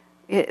really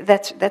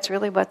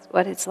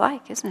what it's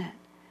like, isn't it?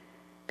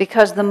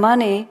 Because the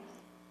money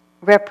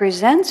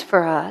represents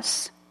for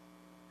us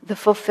the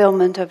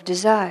fulfillment of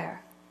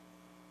desire.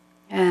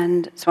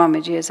 And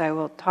Swamiji, as I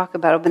will talk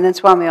about it, but then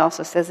Swami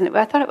also says, and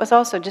I thought it was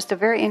also just a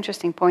very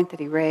interesting point that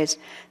he raised.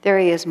 There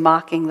he is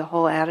mocking the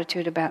whole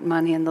attitude about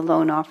money and the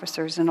loan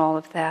officers and all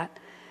of that.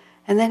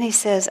 And then he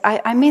says,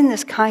 I mean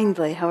this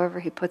kindly, however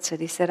he puts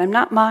it. He said, I'm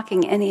not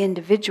mocking any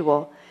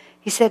individual.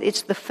 He said,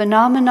 it's the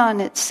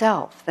phenomenon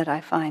itself that I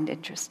find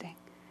interesting.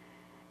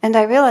 And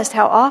I realized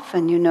how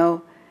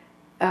often,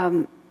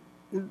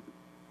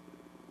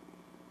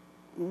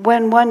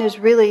 when one is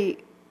really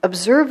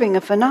observing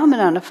a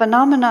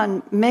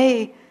phenomenon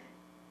may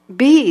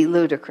be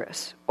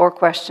ludicrous or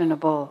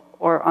questionable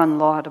or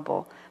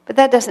unlaudable. But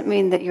that doesn't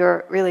mean that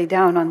you're really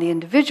down on the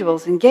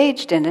individuals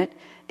engaged in it.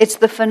 It's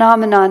the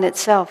phenomenon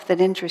itself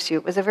that interests you.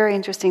 It was a very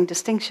interesting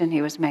distinction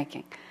he was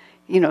making.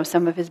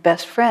 Some of his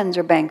best friends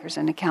are bankers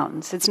and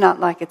accountants. It's not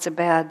like it's a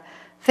bad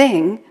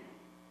thing.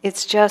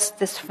 It's just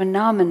this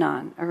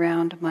phenomenon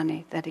around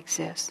money that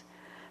exists.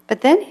 But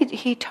then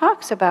he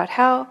talks about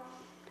how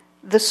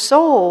the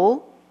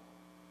soul,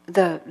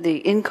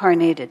 the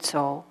incarnated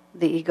soul,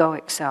 the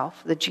egoic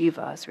self, the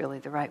jiva is really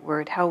the right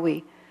word, how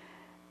we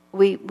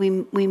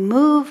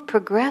move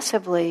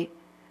progressively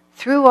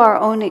through our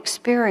own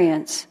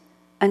experience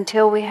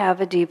until we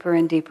have a deeper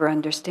and deeper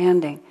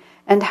understanding.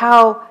 And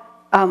how,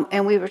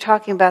 and we were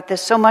talking about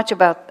this so much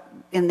about,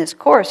 in this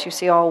course, you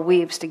see all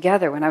weaves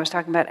together when I was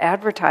talking about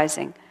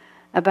advertising,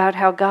 about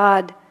how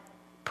God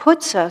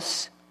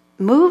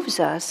moves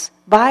us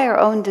by our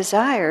own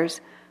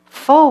desires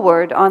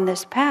forward on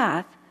this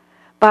path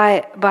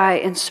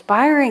by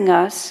inspiring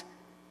us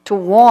to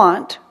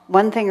want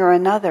one thing or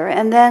another,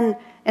 and then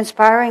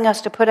inspiring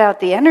us to put out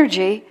the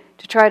energy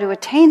to try to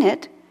attain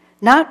it,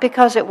 not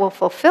because it will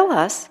fulfill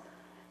us,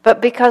 but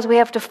because we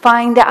have to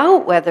find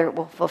out whether it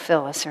will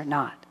fulfill us or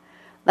not.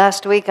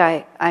 Last week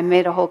I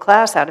made a whole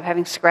class out of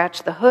having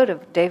scratched the hood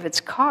of David's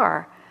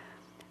car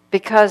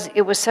because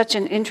it was such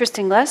an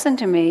interesting lesson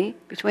to me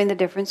between the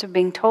difference of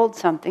being told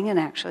something and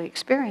actually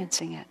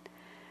experiencing it.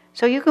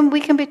 So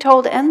we can be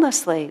told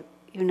endlessly,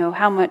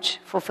 how much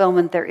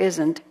fulfillment there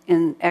isn't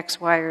in X,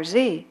 Y, or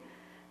Z,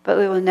 but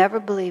we will never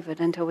believe it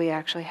until we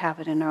actually have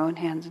it in our own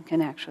hands and can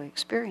actually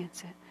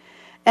experience it.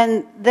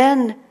 And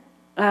then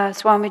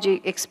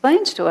Swamiji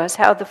explains to us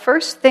how the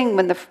first thing,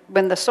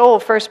 when the soul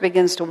first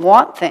begins to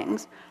want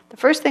things, the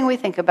first thing we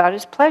think about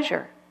is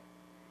pleasure,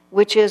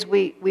 which is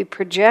we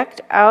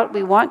project out,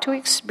 we want to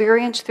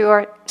experience through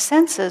our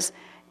senses,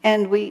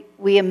 and we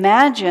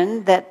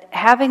imagine that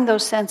having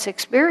those sense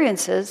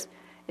experiences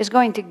is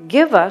going to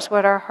give us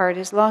what our heart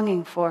is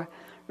longing for.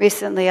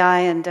 Recently I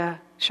and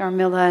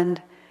Sharmila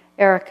and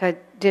Erica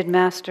did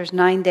Master's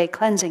 9-day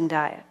cleansing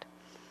diet,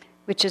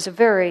 which is a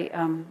very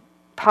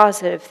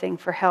positive thing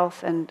for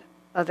health and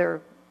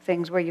other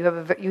things where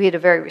you eat a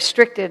very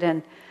restricted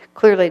and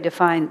clearly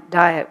defined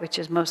diet, which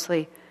is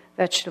mostly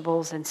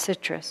vegetables and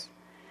citrus.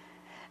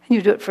 And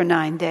you do it for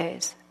 9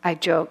 days. I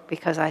joke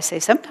because I say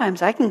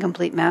sometimes I can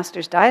complete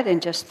Master's diet in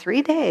just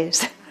 3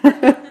 days.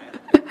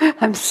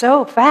 I'm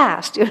so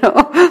fast,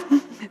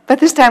 But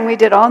this time we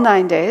did all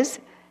 9 days,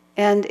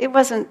 and it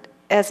wasn't,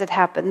 as it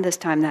happened, this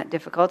time that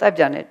difficult. I've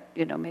done it,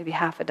 maybe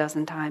half a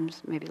dozen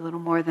times, maybe a little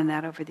more than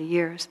that over the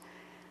years.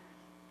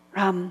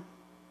 But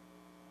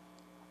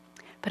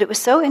it was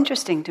so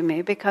interesting to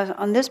me because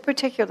on this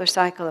particular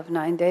cycle of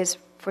 9 days,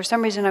 for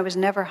some reason I was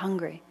never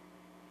hungry.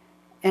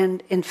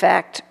 And in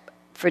fact,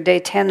 for day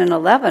 10 and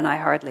 11, I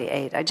hardly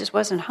ate. I just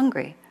wasn't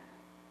hungry.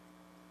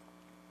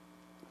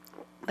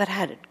 But I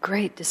had a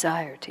great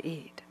desire to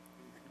eat.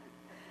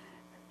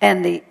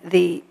 And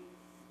the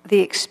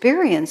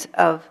experience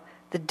of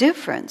the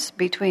difference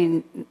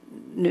between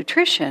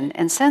nutrition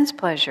and sense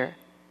pleasure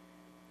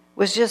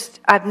was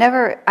just, I'd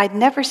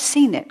never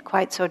seen it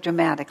quite so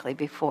dramatically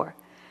before.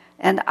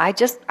 And I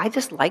just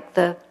like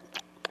the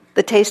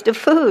taste of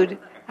food.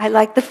 I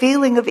like the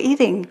feeling of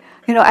eating.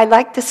 I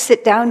like to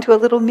sit down to a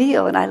little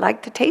meal and I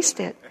like to taste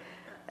it.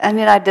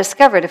 I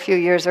discovered a few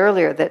years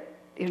earlier that,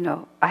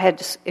 I had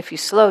to, if you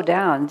slow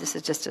down, this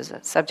is just as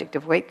a subject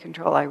of weight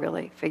control, I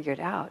really figured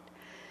out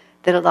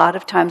that a lot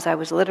of times I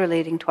was literally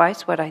eating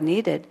twice what I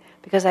needed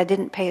because I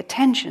didn't pay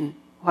attention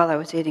while I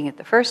was eating it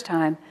the first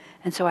time,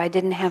 and so I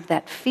didn't have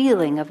that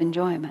feeling of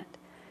enjoyment.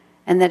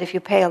 And that if you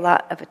pay a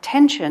lot of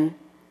attention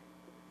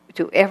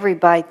to every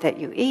bite that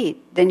you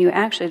eat, then you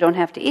actually don't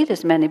have to eat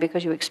as many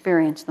because you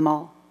experience them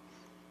all.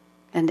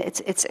 And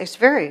it's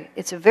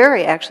a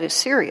very actually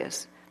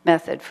serious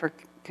method for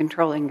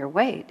controlling your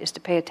weight is to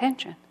pay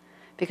attention,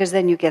 because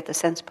then you get the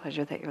sense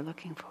pleasure that you're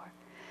looking for.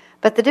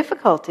 But the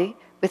difficulty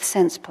with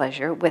sense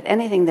pleasure, with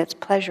anything that's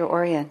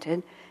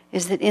pleasure-oriented,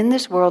 is that in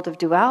this world of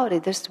duality,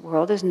 this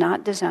world is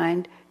not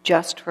designed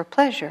just for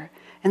pleasure.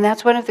 And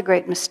that's one of the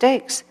great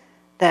mistakes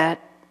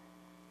that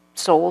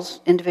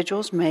souls,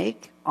 individuals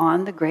make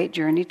on the great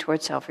journey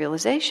towards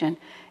self-realization,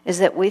 is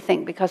that we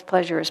think because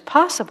pleasure is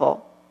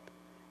possible,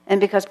 and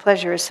because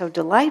pleasure is so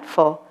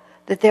delightful,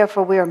 that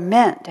therefore we are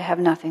meant to have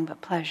nothing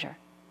but pleasure.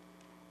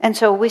 And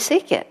so we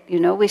seek it,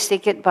 we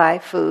seek it by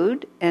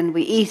food, and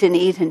we eat and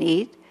eat and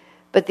eat.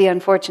 But the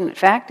unfortunate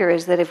factor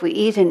is that if we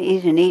eat and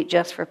eat and eat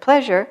just for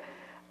pleasure,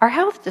 our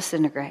health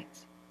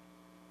disintegrates.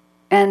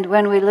 And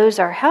when we lose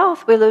our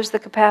health, we lose the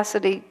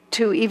capacity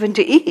to even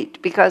to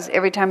eat, because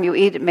every time you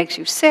eat, it makes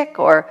you sick,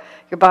 or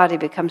your body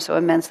becomes so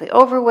immensely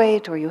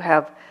overweight, or you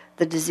have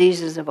the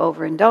diseases of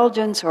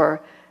overindulgence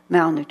or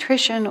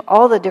malnutrition,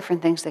 all the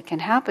different things that can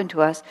happen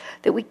to us,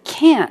 that we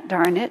can't,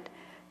 darn it,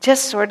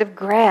 just sort of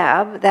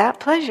grab that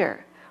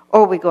pleasure.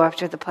 Or we go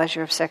after the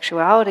pleasure of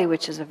sexuality,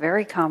 which is a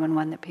very common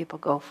one that people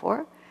go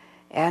for.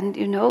 And,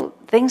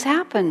 things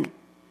happen.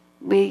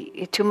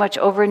 Too much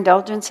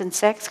overindulgence in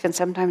sex can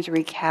sometimes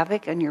wreak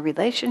havoc on your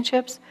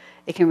relationships.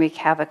 It can wreak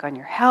havoc on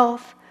your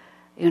health.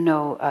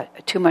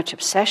 Too much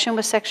obsession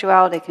with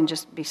sexuality can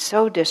just be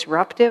so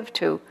disruptive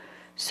to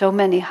so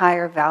many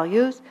higher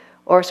values.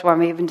 Or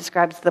Swami even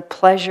describes the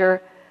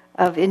pleasure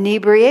of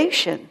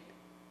inebriation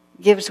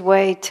gives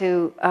way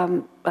to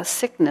a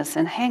sickness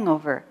and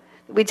hangover.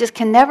 We just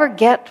can never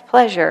get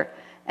pleasure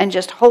and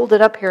just hold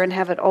it up here and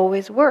have it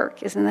always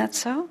work. Isn't that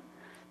so?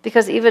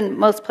 Because even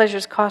most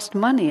pleasures cost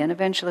money, and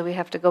eventually we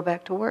have to go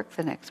back to work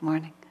the next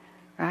morning,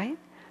 right?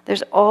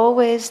 There's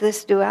always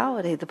this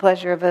duality. The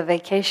pleasure of a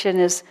vacation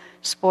is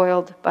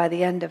spoiled by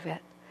the end of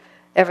it.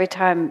 Every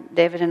time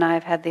David and I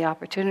have had the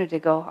opportunity to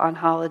go on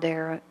holiday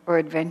or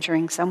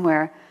adventuring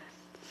somewhere,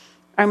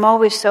 I'm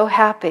always so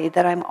happy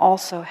that I'm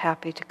also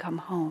happy to come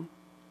home.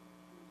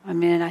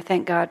 I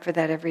thank God for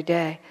that every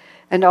day.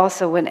 And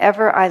also,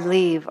 whenever I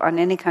leave on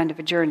any kind of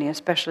a journey,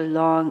 especially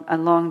a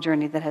long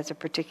journey that has a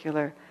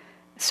particular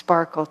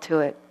sparkle to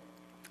it,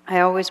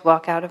 I always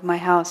walk out of my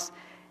house.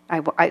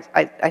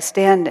 I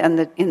stand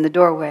in the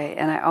doorway,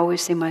 and I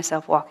always see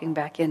myself walking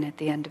back in at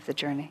the end of the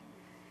journey.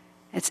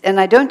 And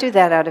I don't do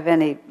that out of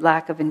any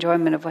lack of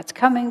enjoyment of what's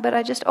coming, but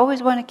I just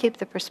always want to keep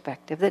the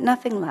perspective that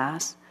nothing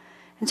lasts.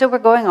 And so we're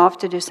going off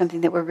to do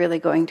something that we're really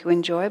going to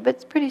enjoy,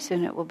 but pretty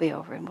soon it will be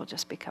over and we'll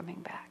just be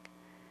coming back.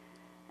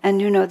 And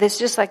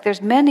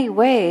there's many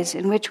ways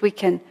in which we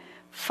can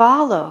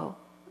follow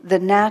the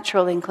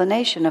natural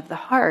inclination of the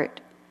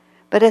heart,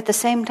 but at the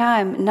same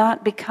time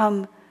not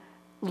become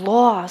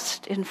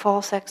lost in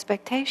false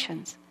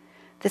expectations.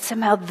 That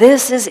somehow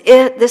this is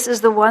it, this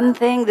is the one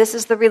thing, this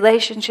is the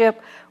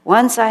relationship.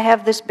 Once I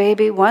have this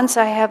baby, once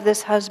I have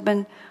this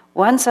husband,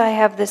 once I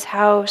have this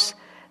house,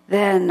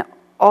 then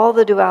all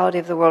the duality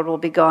of the world will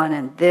be gone,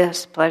 and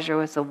this pleasure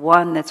was the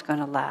one that's going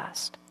to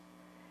last.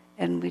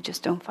 And we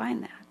just don't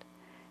find that.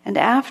 And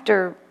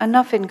after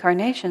enough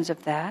incarnations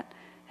of that,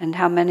 and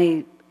how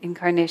many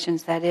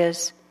incarnations that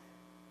is,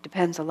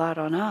 depends a lot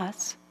on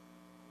us.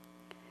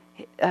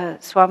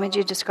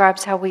 Swamiji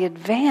describes how we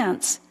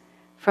advance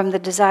from the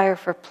desire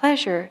for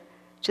pleasure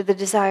to the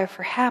desire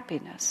for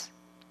happiness.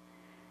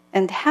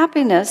 And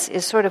happiness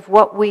is sort of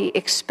what we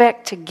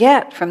expect to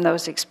get from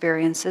those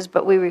experiences,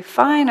 but we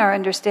refine our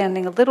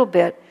understanding a little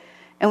bit,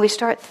 and we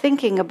start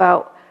thinking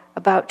about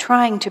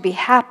trying to be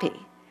happy.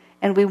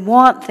 And we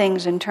want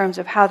things in terms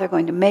of how they're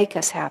going to make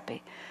us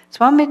happy.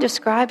 Swami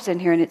describes in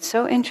here, and it's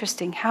so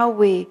interesting, how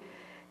we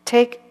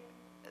take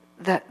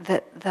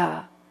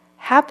the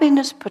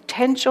happiness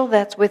potential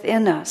that's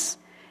within us,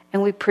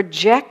 and we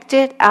project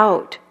it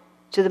out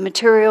to the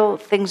material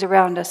things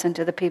around us and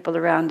to the people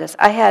around us.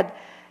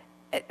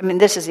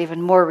 This is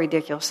even more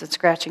ridiculous than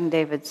scratching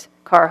David's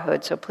car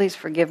hood, so please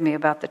forgive me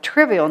about the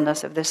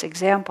trivialness of this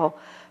example.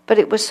 But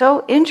it was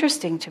so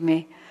interesting to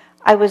me.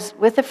 I was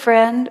with a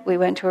friend, we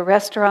went to a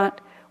restaurant,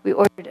 we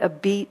ordered a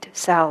beet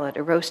salad,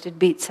 a roasted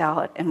beet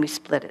salad, and we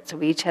split it. So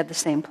we each had the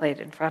same plate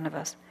in front of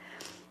us.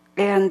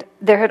 And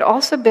there had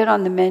also been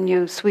on the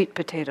menu sweet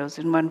potatoes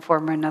in one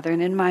form or another,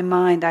 and in my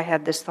mind I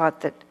had this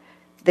thought that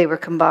they were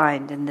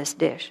combined in this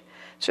dish.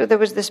 So there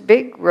was this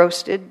big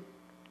roasted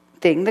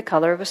thing the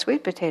color of a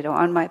sweet potato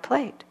on my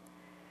plate.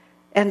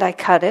 And I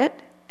cut it,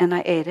 and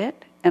I ate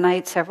it, and I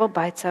ate several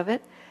bites of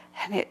it,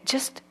 and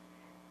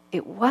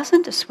it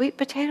wasn't a sweet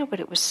potato, but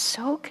it was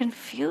so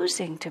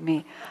confusing to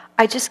me.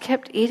 I just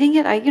kept eating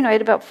it. I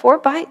ate about 4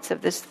 bites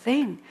of this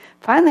thing.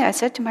 Finally, I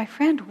said to my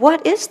friend,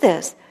 "What is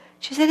this?"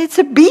 She said, "It's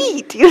a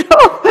beet,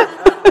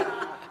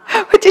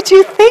 What did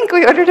you think?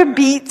 We ordered a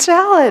beet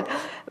salad."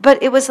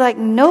 But it was like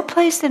no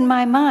place in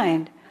my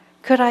mind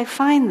could I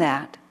find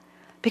that,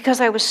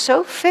 because I was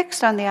so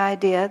fixed on the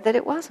idea that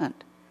it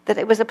wasn't, that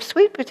it was a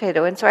sweet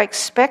potato. And so I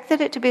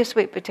expected it to be a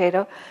sweet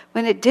potato.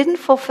 When it didn't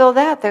fulfill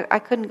that, I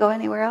couldn't go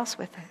anywhere else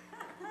with it.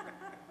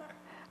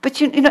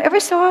 But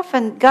every so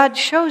often, God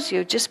shows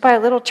you, just by a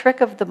little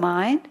trick of the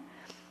mind,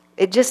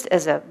 this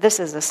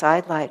is a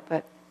sidelight,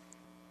 but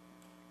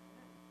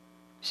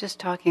I was just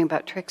talking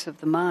about tricks of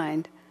the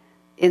mind.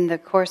 In the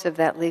course of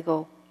that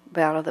legal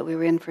battle that we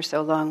were in for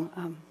so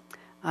long,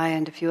 I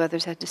and a few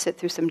others had to sit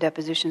through some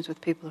depositions with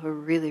people who were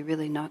really,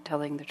 really not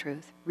telling the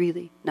truth.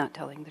 Really not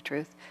telling the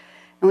truth.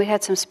 And we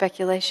had some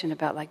speculation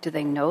about, do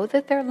they know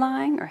that they're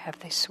lying, or have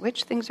they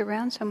switched things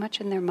around so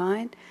much in their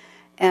mind?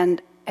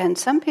 And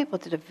some people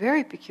did a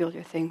very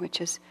peculiar thing, which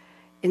is,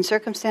 in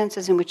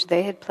circumstances in which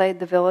they had played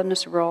the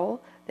villainous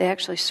role, they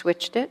actually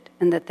switched it,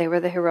 and that they were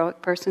the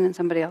heroic person and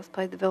somebody else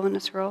played the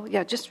villainous role.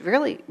 Yeah, just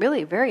really,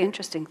 really very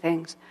interesting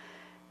things,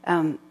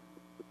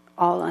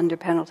 all under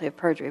penalty of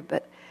perjury.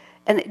 But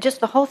just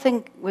the whole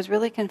thing was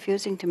really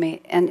confusing to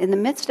me. And in the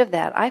midst of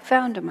that, I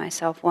found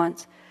myself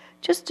once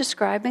just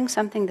describing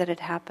something that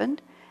had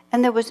happened.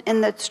 And there was,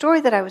 in the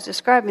story that I was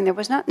describing, there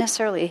was not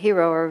necessarily a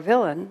hero or a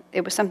villain.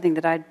 It was something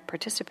that I'd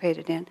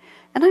participated in.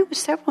 And I was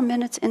several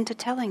minutes into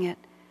telling it.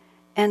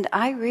 And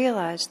I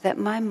realized that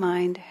my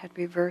mind had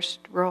reversed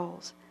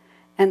roles.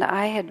 And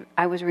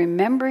I was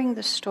remembering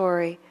the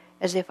story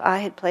as if I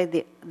had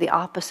played the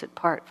opposite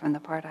part from the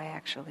part I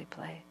actually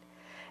played.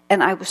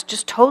 And I was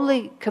just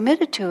totally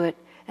committed to it.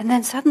 And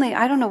then suddenly,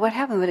 I don't know what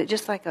happened, but it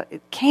just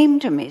it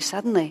came to me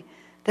suddenly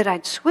that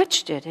I'd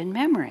switched it in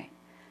memory.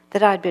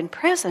 That I'd been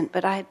present,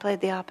 but I had played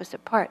the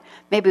opposite part.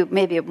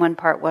 Maybe one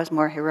part was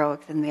more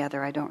heroic than the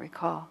other, I don't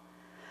recall.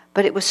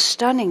 But it was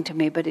stunning to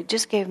me, but it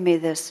just gave me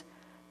this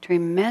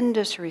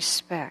tremendous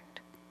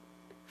respect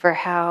for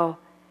how,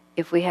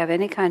 if we have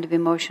any kind of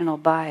emotional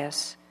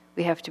bias,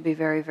 we have to be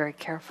very, very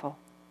careful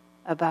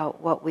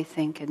about what we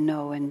think and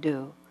know and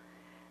do.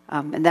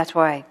 And that's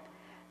why,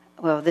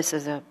 this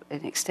is an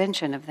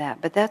extension of that,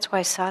 but that's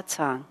why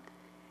satsang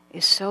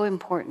is so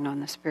important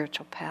on the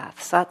spiritual path.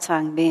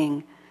 Satsang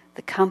being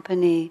the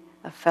company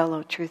of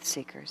fellow truth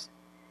seekers.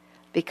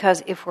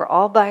 Because if we're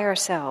all by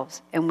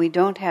ourselves and we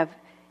don't have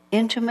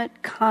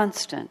intimate,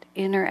 constant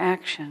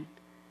interaction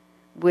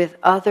with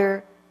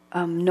other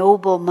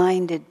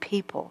noble-minded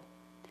people,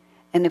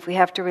 and if we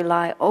have to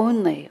rely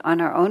only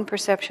on our own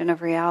perception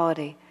of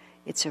reality,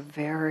 it's a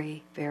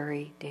very,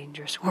 very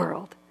dangerous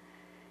world.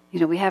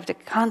 We have to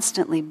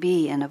constantly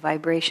be in a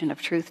vibration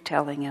of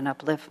truth-telling and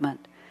upliftment.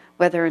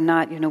 Whether or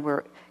not,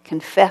 we're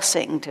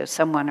confessing to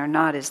someone or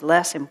not is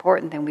less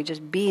important than we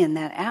just be in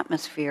that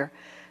atmosphere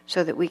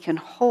so that we can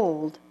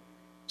hold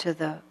to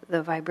the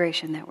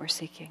vibration that we're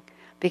seeking.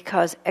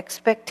 Because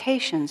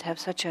expectations have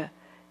such an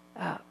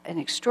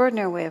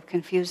extraordinary way of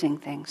confusing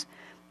things.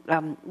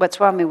 What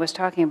Swami was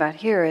talking about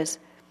here is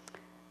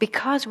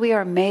because we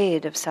are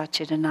made of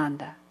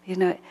Satchidananda.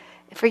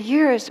 For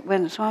years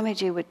when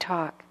Swamiji would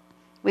talk,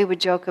 we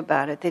would joke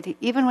about it, that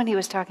even when he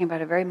was talking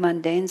about a very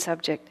mundane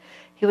subject,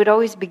 he would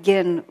always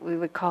begin, we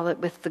would call it,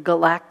 with the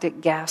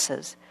galactic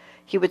gases.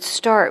 He would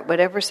start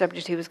whatever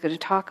subject he was going to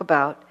talk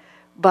about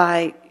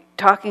by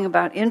talking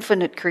about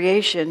infinite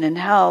creation and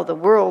how the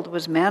world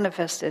was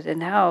manifested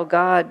and how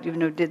God,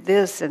 did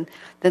this, and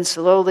then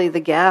slowly the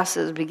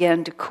gases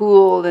began to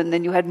cool, and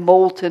then you had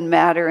molten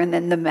matter, and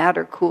then the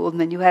matter cooled, and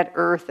then you had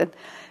earth, and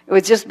it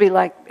would just be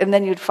like, and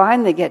then you'd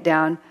finally get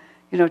down,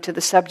 to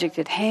the subject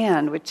at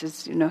hand, which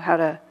is, how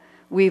to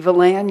weave a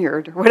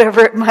lanyard or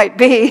whatever it might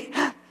be.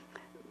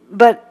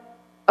 But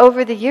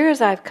over the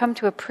years, I've come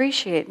to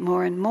appreciate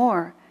more and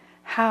more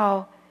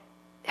how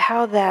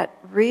that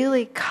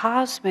really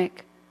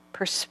cosmic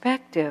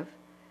perspective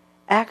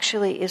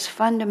actually is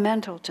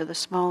fundamental to the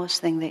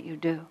smallest thing that you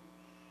do.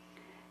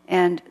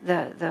 And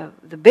the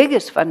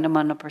biggest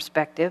fundamental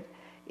perspective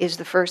is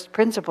the first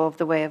principle of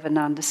the way of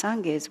Ananda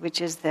Sangis,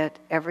 which is that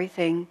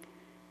everything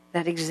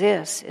that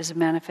exists is a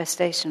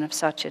manifestation of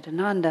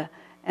Satchidananda,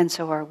 and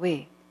so are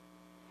we.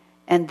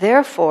 And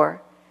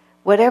therefore,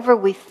 whatever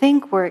we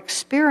think we're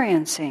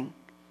experiencing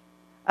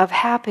of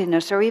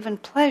happiness or even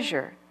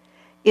pleasure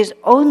is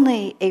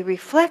only a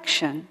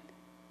reflection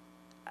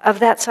of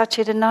that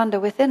Satchidananda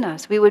within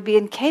us. We would be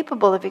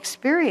incapable of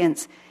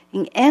experiencing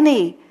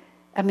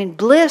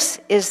bliss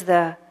is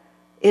the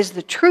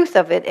truth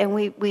of it, and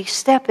we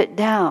step it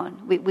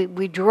down.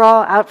 We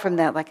draw out from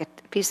that like a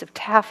piece of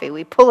taffy.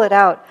 We pull it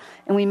out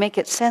and we make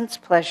it sense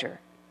pleasure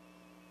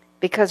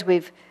because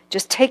we've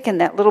just taken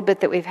that little bit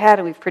that we've had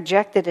and we've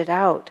projected it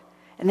out,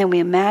 and then we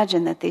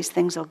imagine that these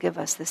things will give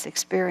us this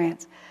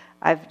experience.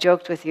 I've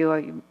joked with you,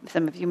 or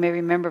some of you may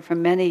remember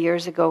from many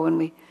years ago when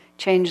we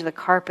changed the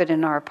carpet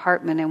in our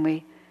apartment and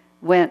we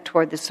went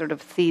toward this sort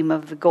of theme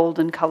of the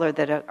golden color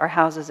that our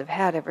houses have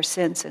had ever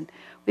since. And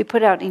we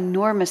put out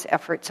enormous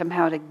effort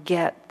somehow to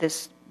get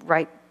this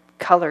right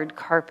colored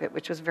carpet,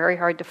 which was very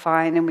hard to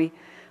find. And we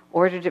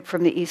ordered it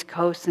from the East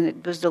Coast and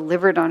it was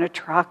delivered on a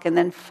truck. And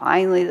then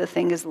finally the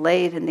thing is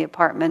laid in the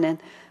apartment. And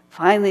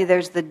finally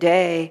there's the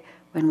day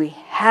when we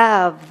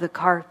have the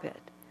carpet.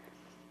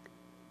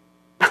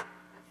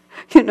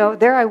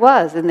 There I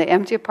was in the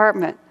empty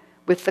apartment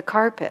with the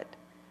carpet.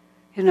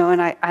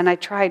 And I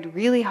tried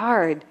really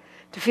hard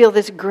to feel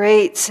this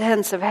great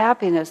sense of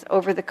happiness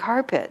over the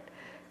carpet.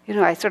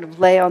 I sort of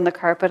lay on the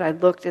carpet, I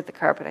looked at the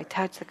carpet, I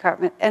touched the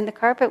carpet, and the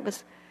carpet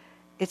was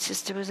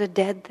a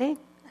dead thing.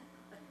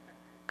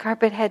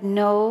 Carpet had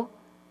no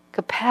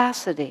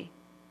capacity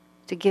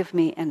to give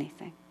me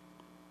anything.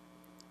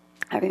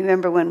 I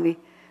remember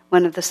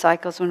one of the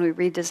cycles when we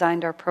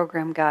redesigned our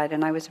program guide,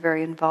 and I was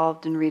very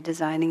involved in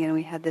redesigning, and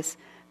we had this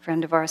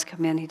friend of ours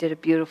come in. He did a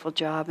beautiful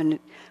job, and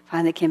it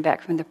finally came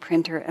back from the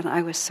printer, and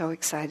I was so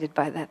excited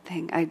by that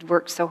thing. I'd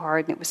worked so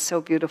hard, and it was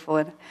so beautiful,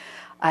 and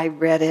I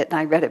read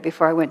it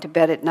before I went to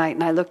bed at night,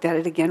 and I looked at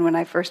it again when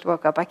I first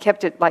woke up. I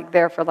kept it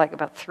there for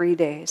about 3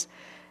 days,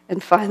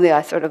 and finally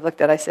I sort of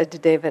looked at it. I said to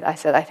David, I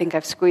think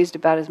I've squeezed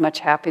about as much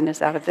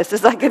happiness out of this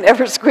as I can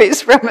ever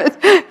squeeze from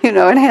it,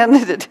 and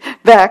handed it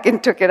back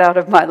and took it out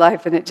of my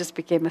life, and it just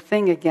became a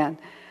thing again.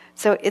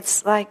 So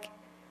it's like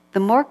the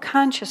more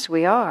conscious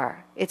we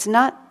are, it's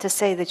not to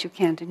say that you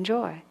can't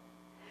enjoy.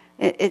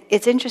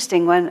 It's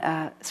interesting, when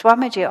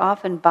Swamiji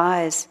often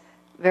buys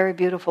very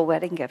beautiful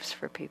wedding gifts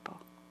for people.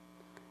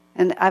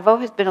 And I've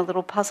always been a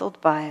little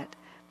puzzled by it,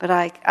 but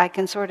I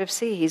can sort of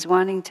see he's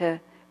wanting to,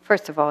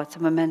 first of all, it's a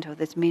memento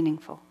that's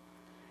meaningful.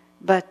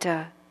 But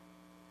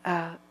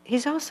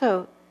he's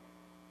also,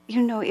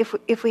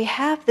 if we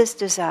have this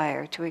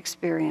desire to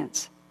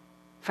experience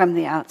from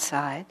the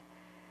outside,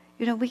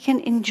 we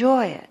can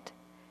enjoy it.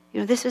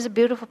 This is a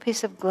beautiful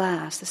piece of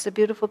glass. This is a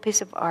beautiful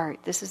piece of art.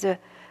 This is a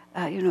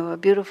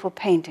beautiful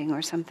painting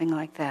or something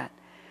like that.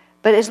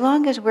 But as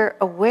long as we're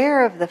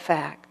aware of the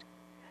fact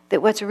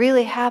that what's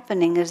really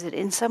happening is that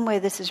in some way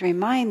this is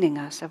reminding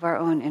us of our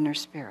own inner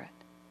spirit.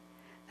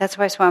 That's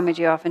why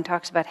Swamiji often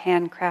talks about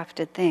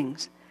handcrafted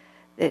things.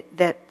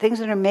 That things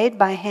that are made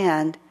by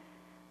hand,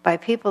 by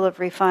people of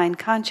refined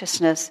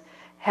consciousness,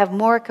 have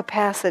more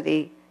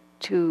capacity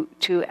to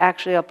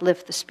actually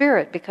uplift the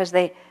spirit, because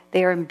they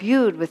are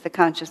imbued with the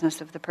consciousness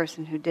of the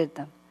person who did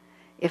them.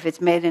 If it's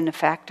made in a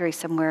factory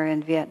somewhere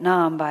in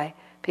Vietnam by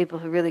people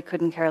who really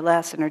couldn't care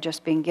less and are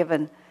just being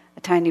given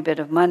a tiny bit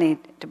of money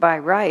to buy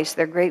rice,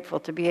 they're grateful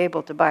to be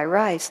able to buy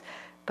rice,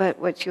 but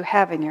what you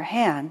have in your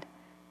hand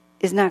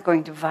is not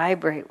going to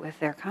vibrate with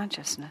their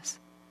consciousness.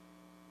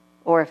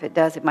 Or if it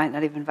does, it might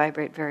not even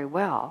vibrate very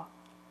well,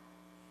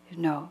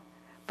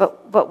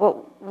 But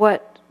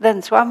what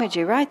then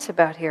Swamiji writes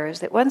about here is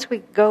that once we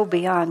go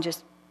beyond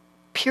just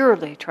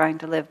purely trying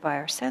to live by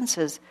our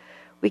senses,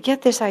 we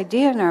get this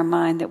idea in our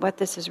mind that what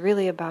this is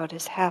really about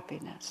is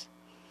happiness.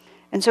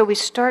 And so we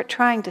start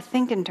trying to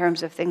think in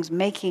terms of things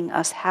making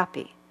us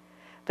happy.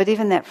 But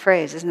even that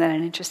phrase, isn't that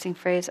an interesting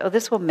phrase? Oh,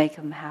 this will make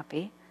him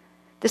happy.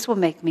 This will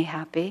make me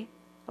happy.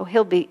 Oh,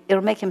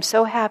 it'll make him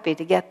so happy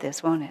to get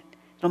this, won't it?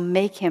 It'll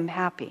make him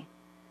happy.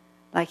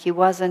 Like he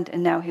wasn't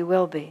and now he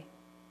will be.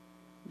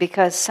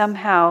 Because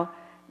somehow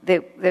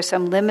there's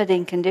some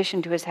limiting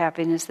condition to his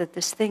happiness that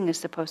this thing is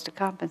supposed to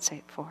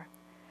compensate for.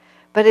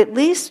 But at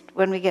least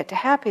when we get to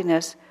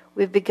happiness,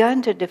 we've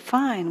begun to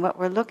define what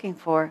we're looking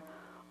for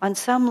on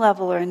some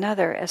level or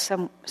another as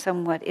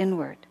somewhat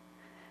inward.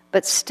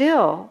 But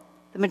still,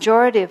 the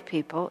majority of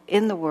people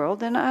in the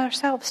world, and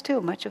ourselves too,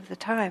 much of the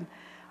time,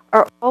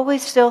 are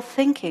always still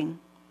thinking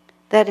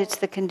that it's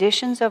the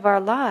conditions of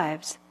our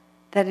lives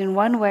that in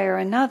one way or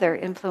another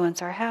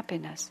influence our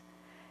happiness.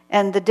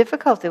 And the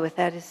difficulty with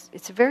that is,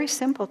 it's a very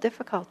simple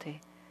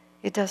difficulty.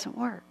 It doesn't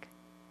work.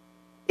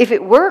 If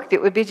it worked,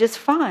 it would be just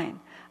fine.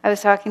 I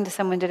was talking to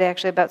someone today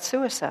actually about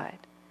suicide.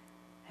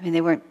 I mean,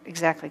 they weren't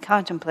exactly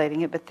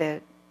contemplating it, but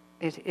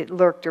it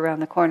lurked around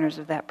the corners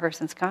of that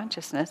person's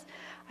consciousness.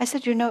 I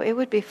said, it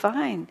would be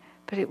fine,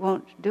 but it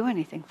won't do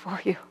anything for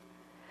you.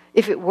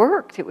 If it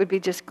worked, it would be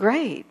just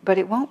great, but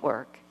it won't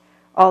work.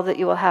 All that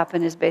will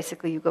happen is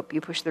basically you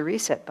push the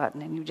reset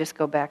button and you just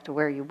go back to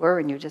where you were,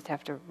 and you just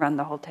have to run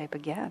the whole tape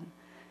again.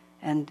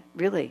 And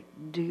really,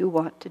 do you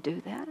want to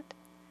do that?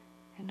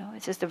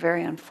 It's just a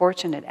very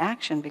unfortunate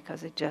action,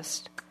 because it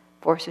just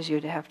forces you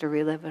to have to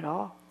relive it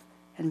all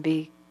and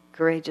be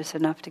courageous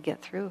enough to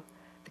get through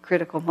the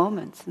critical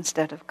moments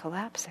instead of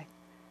collapsing.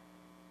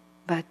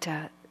 But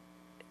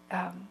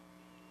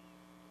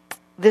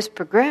this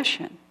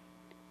progression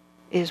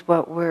is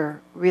what we're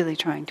really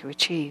trying to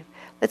achieve.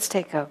 Let's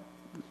take a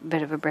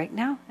bit of a break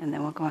now, and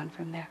then we'll go on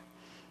from there.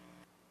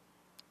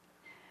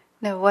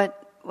 Now,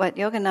 what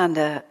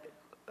Yogananda,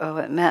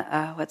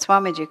 what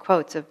Swamiji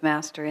quotes of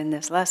Master in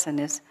this lesson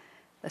is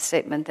a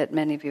statement that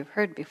many of you have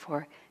heard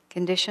before.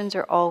 Conditions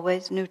are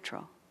always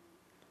neutral.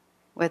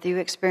 Whether you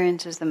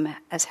experience them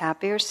as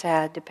happy or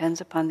sad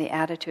depends upon the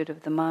attitude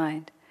of the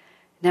mind.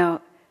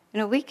 Now,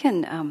 we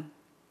can,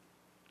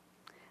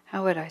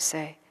 how would I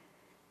say,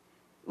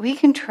 we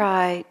can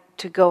try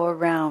to go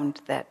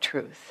around that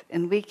truth,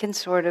 and we can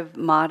sort of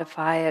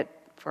modify it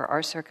for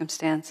our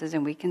circumstances,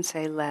 and we can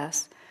say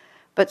less.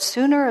 But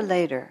sooner or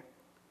later,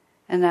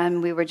 and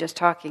then we were just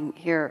talking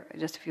here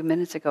just a few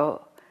minutes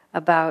ago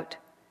about,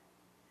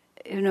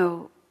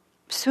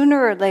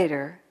 sooner or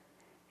later,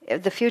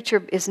 the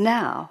future is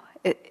now.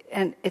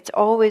 And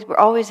we're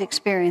always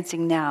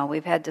experiencing now.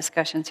 We've had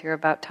discussions here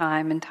about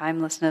time and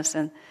timelessness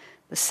and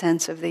the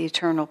sense of the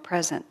eternal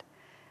present.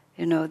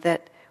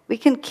 That we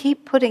can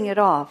keep putting it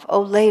off.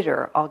 Oh,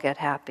 later I'll get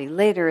happy.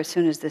 Later, as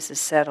soon as this is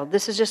settled.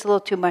 This is just a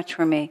little too much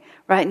for me.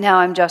 Right now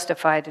I'm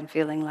justified in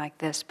feeling like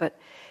this. But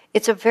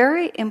it's a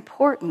very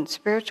important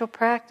spiritual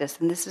practice.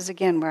 And this is,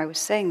 again, where I was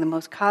saying the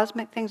most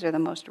cosmic things are the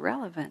most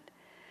relevant.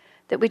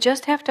 That we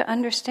just have to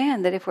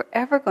understand that if we're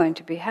ever going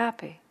to be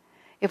happy,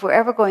 if we're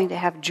ever going to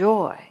have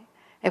joy,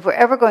 if we're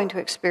ever going to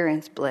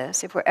experience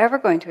bliss, if we're ever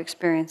going to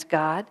experience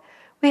God,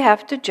 we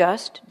have to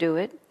just do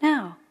it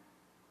now.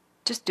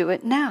 Just do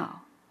it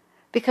now.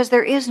 Because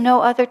there is no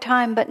other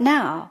time but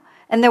now.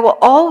 And there will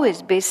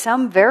always be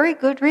some very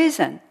good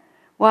reason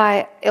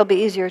why it'll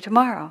be easier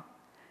tomorrow.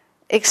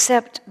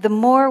 Except the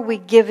more we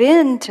give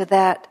in to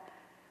that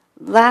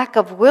lack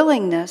of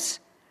willingness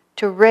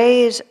to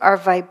raise our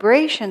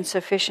vibration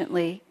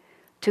sufficiently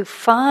to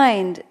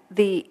find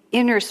the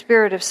inner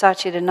spirit of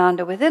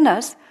Satchidananda within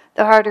us,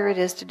 the harder it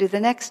is to do the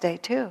next day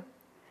too.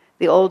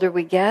 The older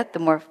we get, the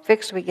more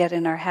fixed we get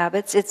in our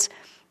habits. It's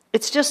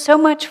just so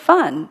much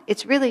fun.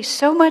 It's really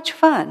so much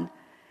fun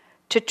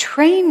to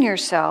train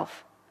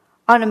yourself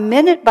on a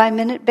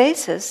minute-by-minute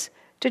basis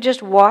to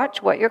just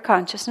watch what your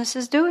consciousness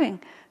is doing.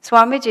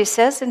 Swamiji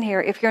says in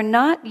here, if you're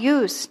not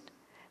used,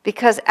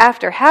 because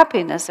after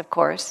happiness, of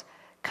course,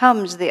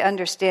 comes the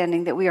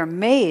understanding that we are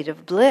made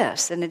of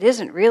bliss, and it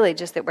isn't really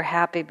just that we're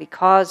happy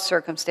because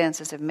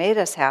circumstances have made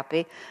us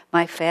happy.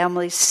 My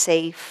family's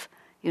safe,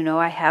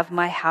 I have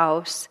my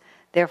house,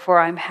 therefore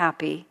I'm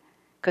happy,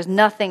 because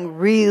nothing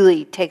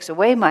really takes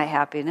away my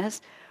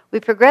happiness. We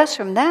progress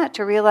from that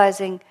to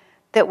realizing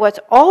that what's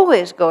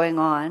always going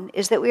on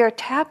is that we are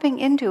tapping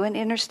into an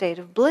inner state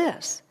of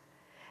bliss,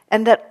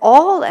 and that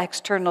all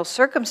external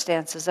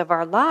circumstances of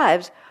our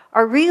lives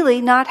are really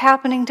not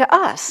happening to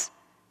us.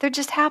 They're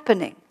just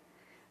happening.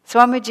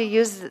 Swamiji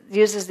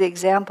uses the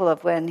example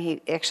of when he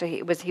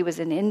was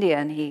in India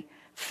and he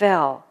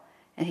fell.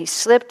 And he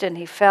slipped and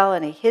he fell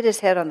and he hit his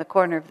head on the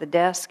corner of the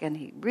desk and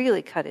he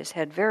really cut his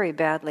head very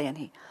badly and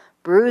he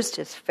bruised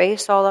his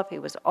face all up. He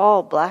was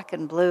all black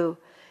and blue.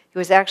 He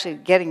was actually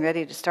getting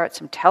ready to start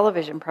some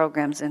television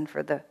programs, and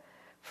for the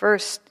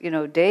first,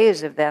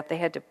 days of that, they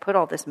had to put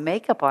all this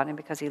makeup on him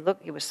because he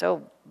was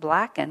so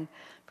blackened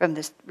from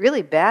this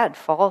really bad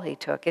fall he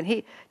took. And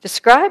he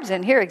describes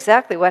in here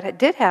exactly what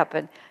did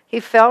happen. He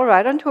fell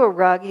right onto a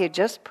rug he had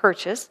just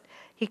purchased.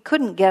 He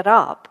couldn't get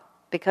up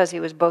because he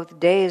was both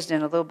dazed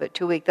and a little bit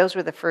too weak. Those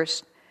were the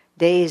first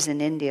days in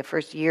India,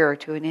 first year or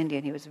two in India,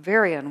 and he was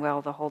very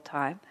unwell the whole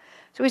time.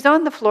 So he's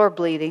on the floor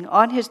bleeding,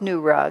 on his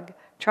new rug,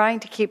 trying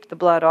to keep the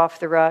blood off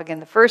the rug.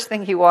 And the first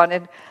thing he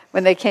wanted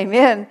when they came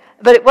in,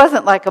 but it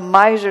wasn't like a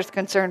miser's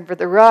concern for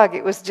the rug.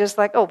 It was just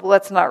like,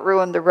 let's not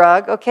ruin the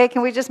rug. Okay,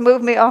 can we just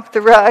move me off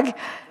the rug?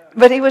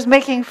 But he was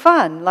making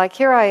fun. Like,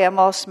 here I am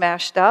all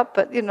smashed up,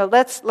 but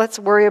let's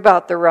worry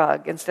about the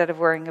rug instead of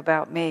worrying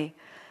about me.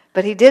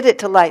 But he did it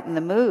to lighten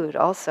the mood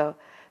also.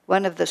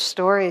 One of the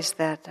stories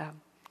that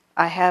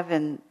I have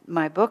in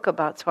my book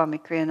about Swami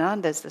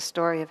Kriyananda is the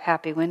story of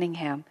Happy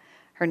Winningham.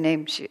 Her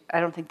name, I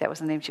don't think that was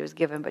the name she was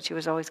given, but she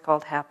was always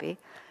called Happy.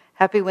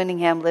 Happy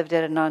Winningham lived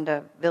at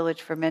Ananda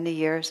village for many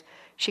years.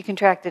 She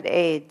contracted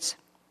AIDS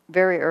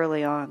very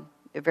early on,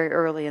 very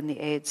early in the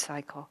AIDS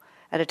cycle,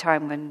 at a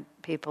time when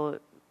people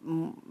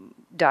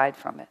died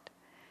from it.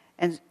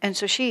 And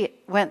so she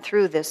went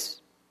through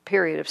this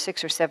period of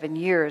 6 or 7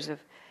 years of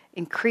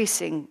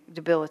increasing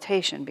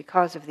debilitation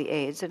because of the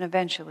AIDS, and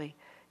eventually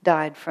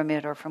died from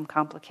it or from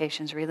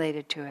complications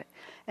related to it.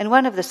 And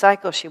one of the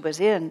cycles she was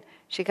in,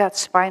 she got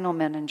spinal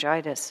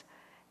meningitis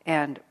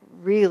and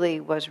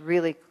was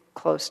really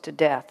close to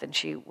death. And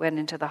she went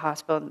into the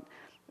hospital.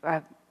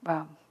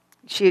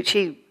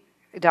 She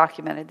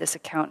documented this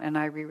account, and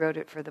I rewrote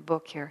it for the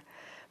book here.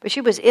 But she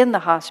was in the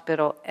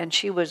hospital, and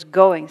she was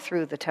going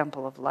through the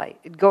tunnel of light.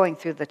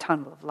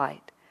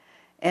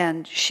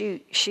 And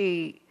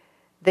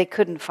they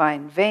couldn't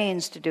find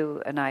veins to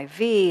do an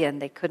IV,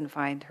 and they couldn't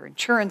find her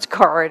insurance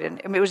card,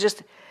 and it was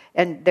just,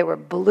 and there were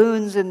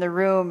balloons in the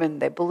room, and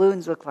the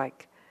balloons looked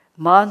like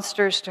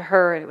monsters to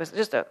her, and it was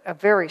just a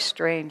very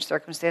strange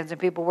circumstance,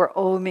 and people were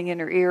oming in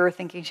her ear,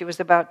 thinking she was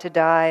about to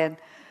die,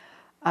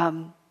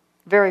 and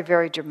very,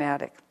 very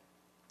dramatic.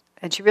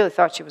 And she really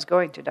thought she was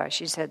going to die.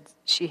 She said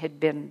she had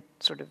been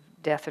sort of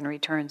death and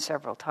return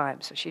several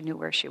times, so she knew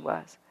where she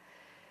was.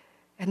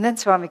 And then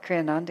Swami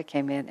Kriyananda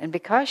came in, and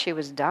because she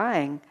was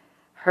dying,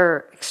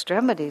 her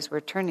extremities were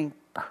turning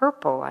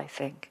purple, I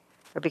think,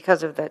 or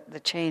because of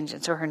the change.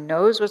 And so her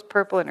nose was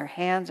purple, and her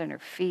hands and her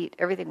feet,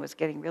 everything was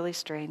getting really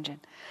strange. And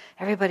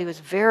everybody was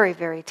very,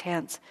 very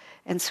tense.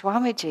 And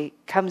Swamiji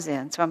comes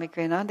in, Swami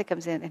Kriyananda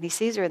comes in, and he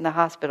sees her in the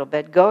hospital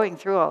bed going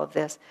through all of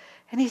this.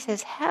 And he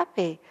says,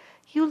 "Happy,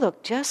 you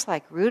look just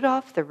like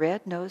Rudolph the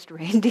Red-Nosed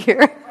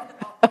Reindeer."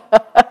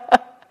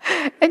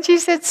 And she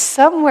said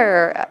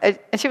somewhere, and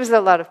she was in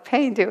a lot of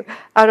pain too,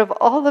 out of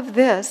all of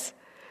this,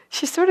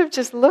 she sort of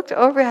just looked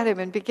over at him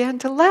and began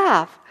to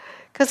laugh,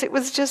 because it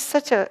was just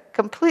such a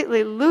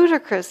completely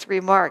ludicrous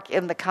remark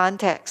in the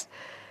context.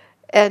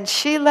 And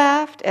she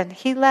laughed, and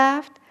he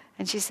laughed,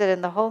 and she said,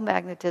 and the whole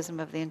magnetism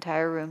of the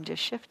entire room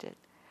just shifted.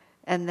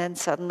 And then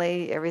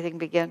suddenly everything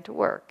began to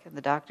work, and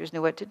the doctors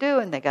knew what to do,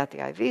 and they got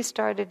the IV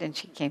started, and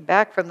she came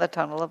back from the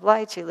tunnel of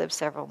light. She lived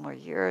several more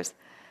years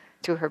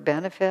to her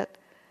benefit.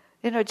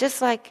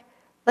 Just like,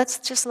 let's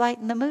just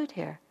lighten the mood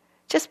here.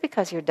 Just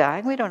because you're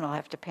dying, we don't all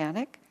have to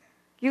panic.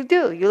 You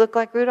do. You look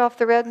like Rudolph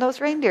the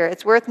Red-Nosed Reindeer.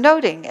 It's worth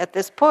noting at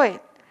this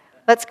point.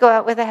 Let's go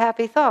out with a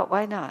happy thought.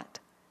 Why not?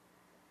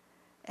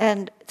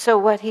 And so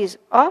what he's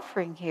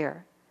offering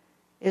here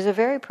is a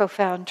very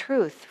profound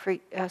truth.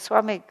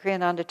 Swami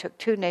Kriyananda took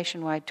 2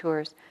 nationwide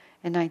tours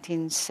in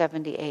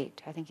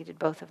 1978. I think he did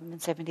both of them in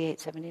 78,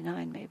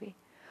 79 maybe.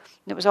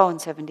 And it was all in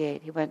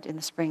 78. He went in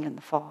the spring and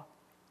the fall.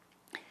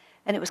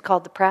 And it was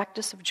called The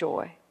Practice of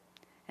Joy.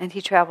 And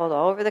he traveled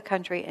all over the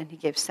country, and he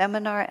gave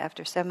seminar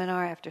after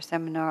seminar after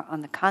seminar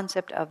on the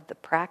concept of the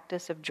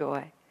practice of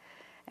joy.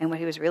 And what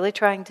he was really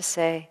trying to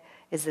say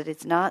is that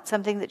it's not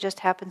something that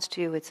just happens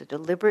to you. It's a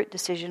deliberate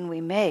decision we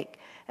make.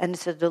 And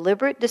it's a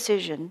deliberate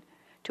decision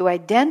to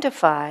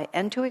identify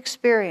and to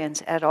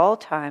experience at all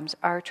times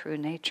our true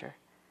nature.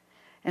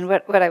 And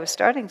what I was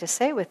starting to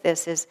say with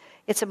this is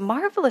it's a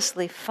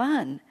marvelously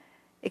fun,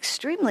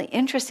 extremely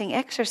interesting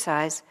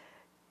exercise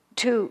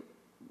to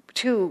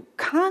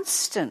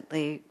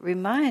constantly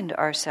remind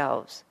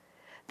ourselves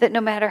that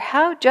no matter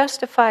how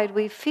justified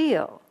we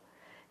feel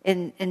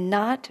in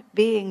not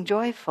being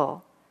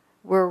joyful,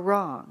 we're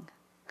wrong.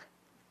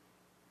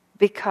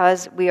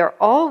 Because we are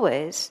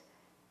always,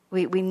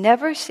 we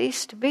never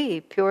cease to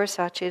be pure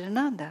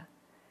Satchidananda.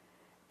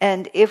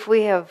 And if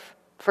we have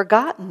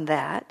forgotten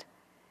that,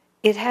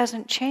 it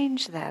hasn't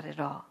changed that at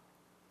all.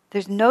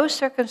 There's no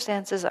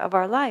circumstances of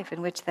our life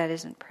in which that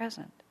isn't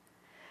present.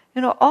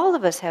 All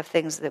of us have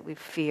things that we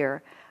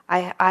fear.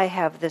 I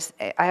have this,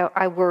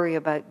 I worry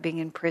about being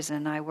in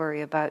prison. I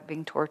worry about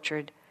being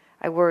tortured.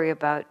 I worry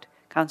about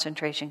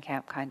concentration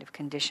camp kind of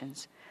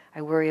conditions.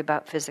 I worry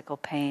about physical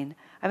pain.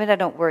 I mean, I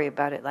don't worry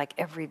about it like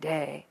every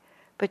day.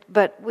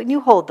 But when you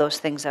hold those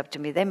things up to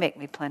me, they make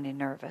me plenty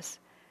nervous.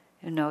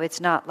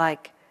 It's not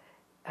like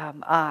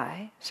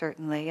I,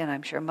 certainly, and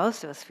I'm sure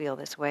most of us feel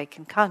this way,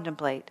 can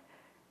contemplate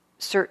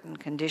certain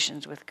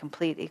conditions with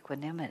complete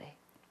equanimity.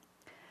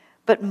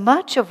 But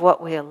much of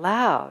what we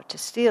allow to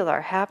steal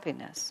our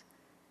happiness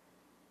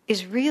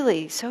is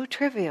really so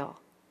trivial,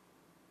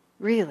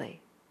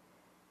 really.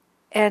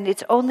 And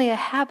it's only a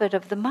habit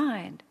of the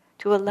mind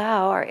to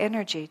allow our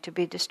energy to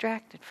be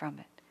distracted from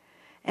it.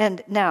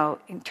 And now,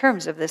 in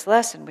terms of this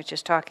lesson, which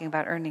is talking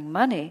about earning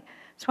money,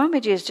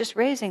 Swamiji is just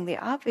raising the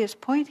obvious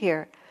point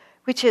here,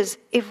 which is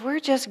if we're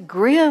just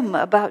grim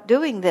about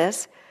doing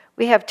this,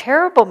 we have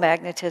terrible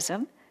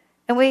magnetism,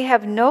 and we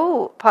have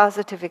no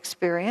positive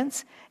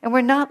experience, and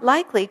we're not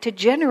likely to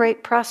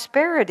generate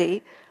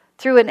prosperity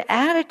through an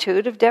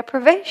attitude of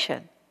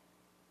deprivation.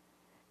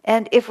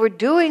 And if we're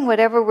doing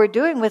whatever we're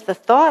doing with the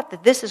thought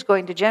that this is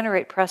going to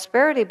generate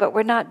prosperity, but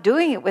we're not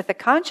doing it with the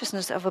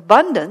consciousness of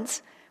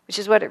abundance, which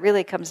is what it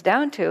really comes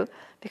down to,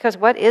 because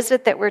what is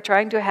it that we're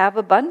trying to have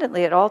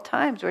abundantly at all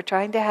times? We're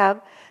trying to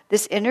have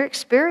this inner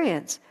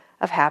experience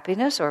of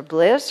happiness or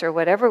bliss or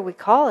whatever we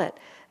call it.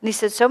 And he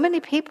said so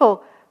many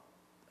people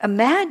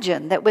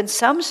imagine that when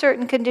some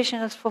certain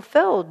condition is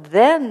fulfilled,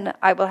 then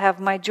I will have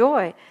my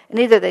joy. And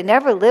either they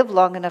never live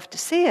long enough to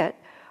see it,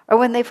 or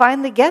when they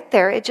finally get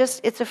there,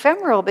 it's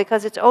ephemeral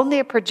because it's only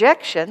a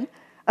projection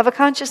of a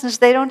consciousness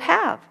they don't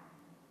have.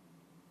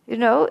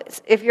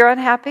 If you're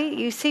unhappy,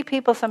 you see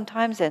people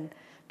sometimes in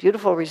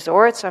beautiful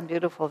resorts on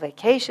beautiful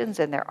vacations,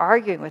 and they're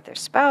arguing with their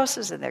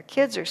spouses, and their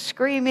kids are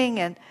screaming,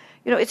 and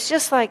it's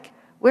just like,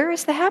 where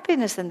is the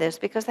happiness in this?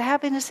 Because the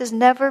happiness has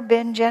never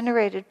been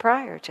generated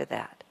prior to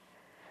that.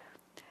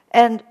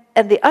 And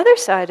the other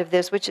side of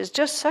this, which is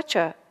just such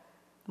a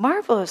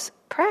marvelous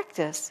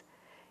practice,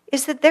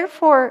 is that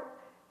therefore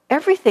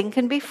everything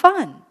can be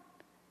fun.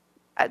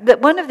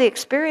 That one of the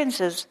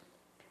experiences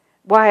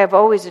why I've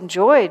always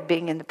enjoyed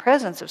being in the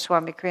presence of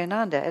Swami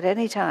Kriyananda at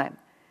any time,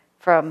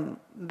 from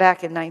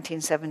back in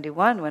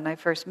 1971 when I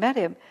first met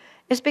him,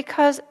 is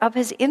because of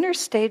his inner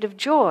state of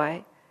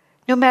joy.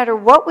 No matter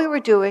what we were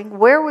doing,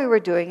 where we were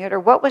doing it, or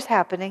what was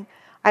happening,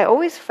 I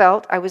always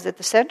felt I was at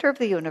the center of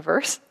the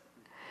universe.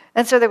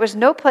 And so there was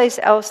no place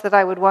else that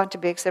I would want to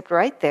be except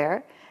right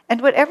there.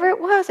 And whatever it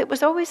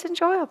was always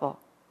enjoyable,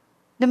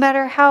 no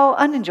matter how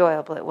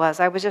unenjoyable it was.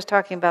 I was just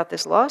talking about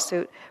this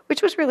lawsuit,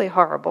 which was really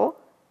horrible,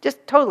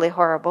 just totally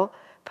horrible.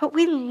 But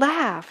we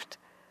laughed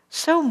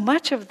so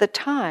much of the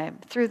time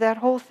through that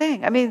whole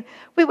thing. I mean,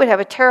 we would have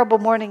a terrible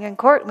morning in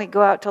court, and we'd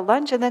go out to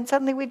lunch, and then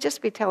suddenly we'd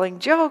just be telling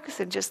jokes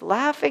and just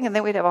laughing, and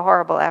then we'd have a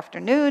horrible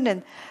afternoon,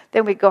 and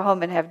then we'd go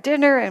home and have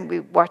dinner, and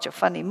we'd watch a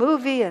funny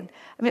movie. And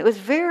I mean, it was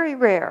very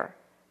rare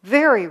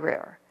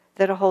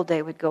that a whole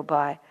day would go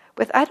by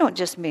with, I don't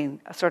just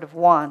mean a sort of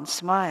wan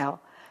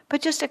smile,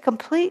 but just a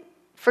complete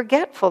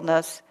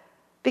forgetfulness,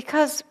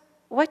 because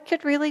what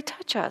could really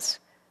touch us?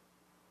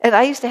 And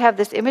I used to have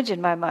this image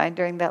in my mind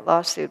during that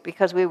lawsuit,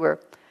 because we were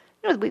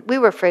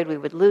afraid we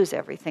would lose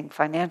everything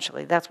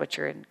financially. That's what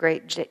you're in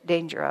great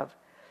danger of.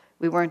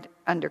 We weren't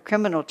under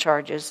criminal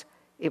charges.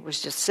 It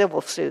was just civil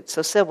suits.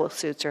 So civil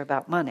suits are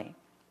about money.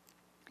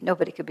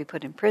 Nobody could be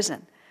put in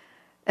prison.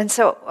 And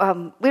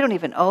so we don't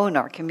even own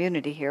our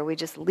community here. We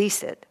just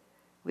lease it.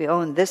 We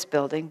own this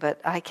building, but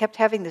I kept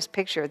having this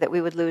picture that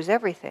we would lose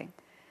everything.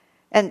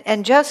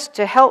 And just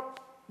to help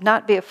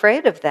not be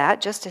afraid of that,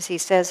 just as he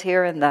says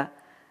here in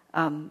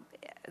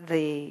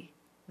the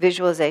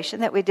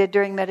visualization that we did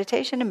during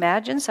meditation,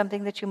 imagine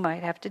something that you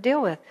might have to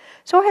deal with.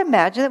 So I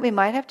imagine that we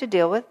might have to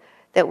deal with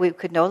that we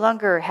could no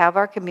longer have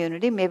our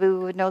community, maybe we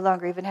would no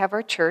longer even have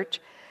our church.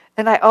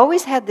 And I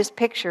always had this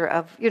picture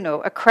of,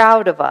 a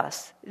crowd of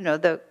us,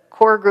 the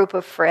core group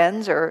of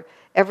friends or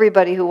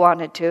everybody who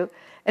wanted to.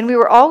 And we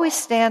were always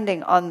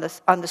standing on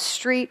the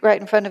street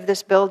right in front of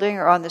this building,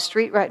 or on the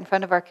street right in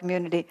front of our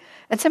community.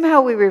 And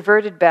somehow we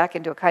reverted back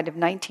into a kind of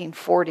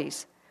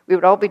 1940s. We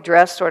would all be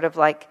dressed sort of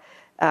like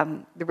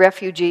the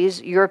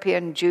refugees,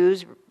 European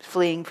Jews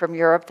fleeing from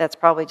Europe. That's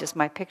probably just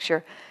my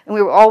picture. And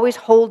we were always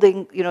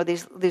holding,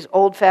 these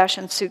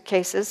old-fashioned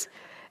suitcases.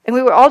 And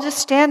we were all just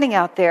standing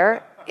out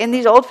there with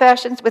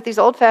these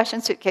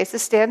old-fashioned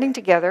suitcases, standing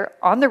together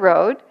on the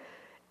road,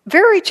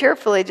 very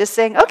cheerfully just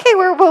saying, okay,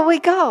 where will we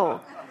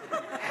go?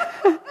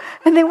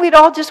 And then we'd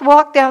all just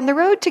walk down the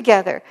road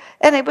together.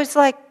 And it was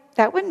like,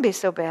 that wouldn't be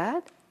so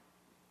bad.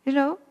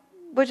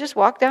 We'll just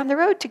walk down the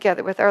road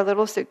together with our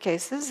little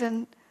suitcases,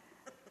 and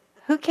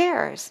who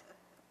cares?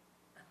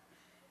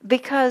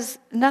 Because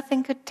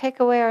nothing could take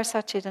away our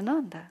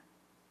Satchidananda.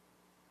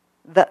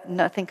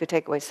 Nothing could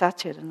take away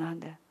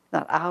Satchidananda,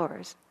 not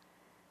ours.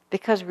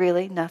 Because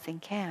really, nothing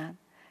can.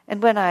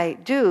 And when I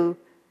do,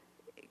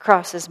 it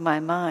crosses my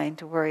mind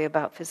to worry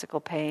about physical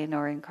pain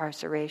or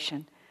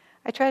incarceration,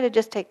 I try to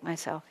just take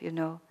myself,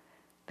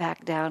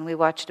 back down. We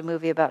watched a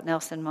movie about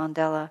Nelson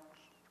Mandela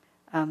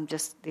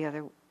just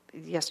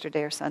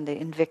yesterday or Sunday,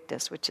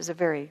 Invictus, which is a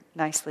very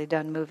nicely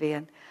done movie.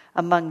 And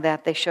among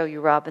that, they show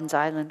you Robben's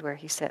Island, where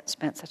he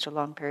spent such a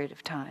long period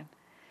of time.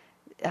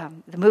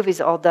 The movie's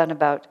all done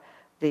about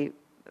the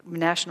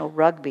national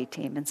rugby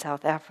team in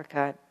South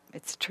Africa.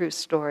 It's a true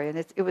story, and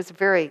it was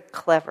very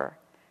clever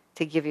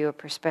to give you a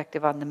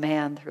perspective on the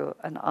man through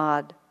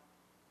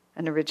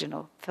an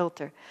original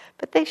filter.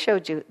 But they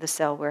showed you the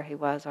cell where he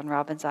was on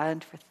Robben's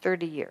Island for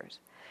 30 years.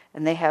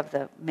 And they have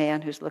the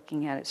man who's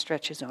looking at it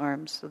stretch his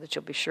arms so that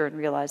you'll be sure and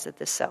realize that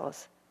this cell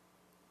is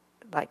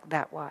like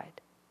that wide.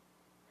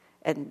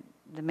 And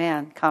the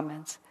man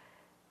comments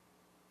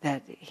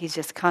that he's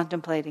just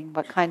contemplating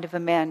what kind of a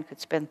man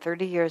could spend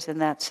 30 years in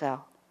that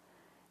cell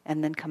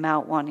and then come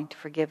out wanting to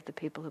forgive the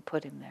people who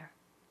put him there.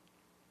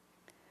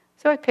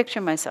 So I picture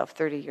myself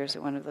 30 years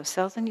in one of those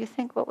cells, and you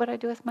think, what would I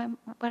do with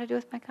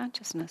my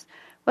consciousness?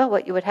 Well,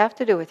 what you would have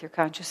to do with your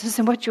consciousness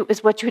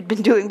is what you had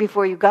been doing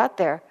before you got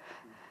there,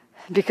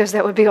 because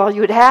that would be all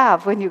you would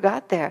have when you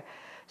got there.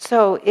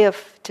 So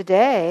if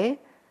today,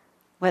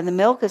 when the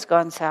milk has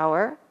gone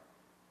sour,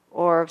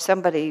 or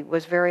somebody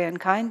was very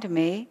unkind to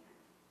me,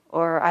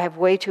 or I have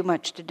way too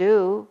much to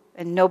do,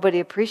 and nobody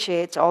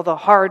appreciates all the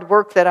hard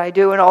work that I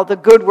do and all the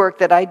good work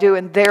that I do,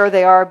 and there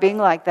they are being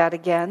like that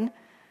again,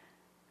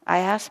 I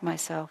ask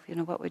myself,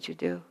 what would you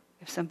do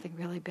if something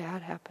really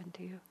bad happened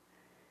to you?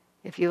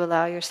 If you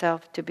allow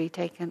yourself to be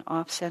taken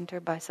off center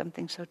by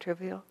something so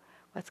trivial,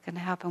 what's going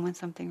to happen when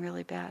something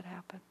really bad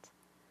happens?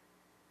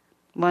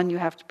 One, you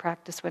have to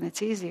practice when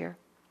it's easier.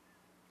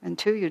 And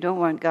two, you don't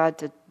want God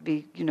to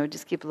be,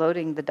 just keep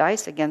loading the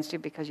dice against you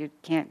because you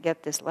can't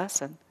get this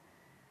lesson.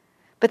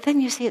 But then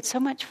you see it's so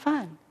much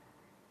fun.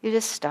 You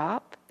just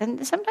stop.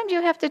 And sometimes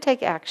you have to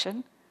take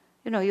action.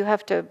 You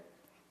have to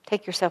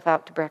take yourself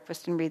out to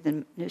breakfast and read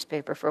the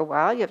newspaper for a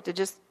while. You have to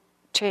just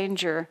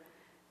change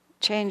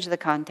the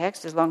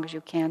context, as long as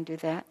you can do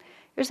that.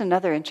 Here's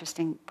another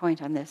interesting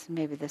point on this, and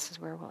maybe this is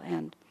where we'll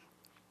end.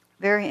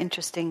 Very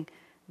interesting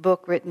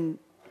book written,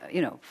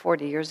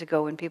 40 years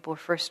ago when people were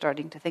first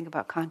starting to think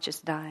about conscious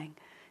dying.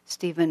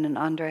 Stephen and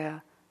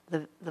Andrea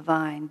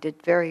Levine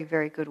did very,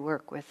 very good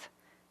work with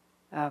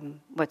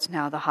what's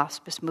now the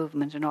hospice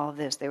movement and all of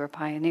this. They were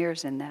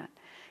pioneers in that.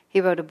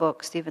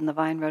 Stephen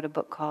Levine wrote a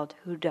book called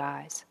Who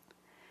Dies?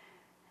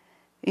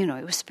 It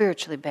was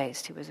spiritually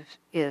based.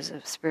 He is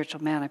a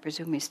spiritual man. I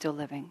presume he's still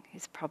living.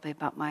 He's probably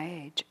about my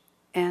age.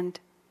 And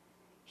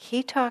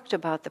he talked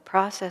about the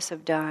process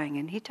of dying,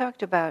 and he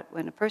talked about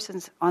when a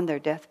person's on their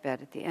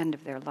deathbed at the end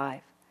of their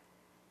life,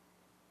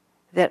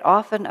 that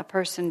often a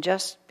person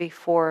just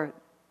before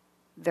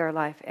their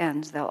life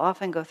ends, they'll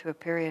often go through a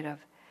period of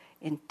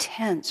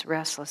intense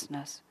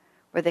restlessness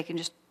where they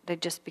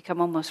just become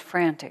almost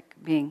frantic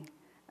being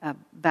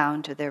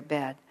bound to their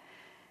bed.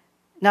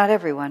 Not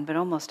everyone, but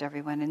almost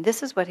everyone. And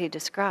this is what he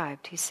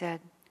described. He said,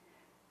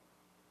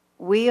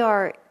 we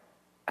are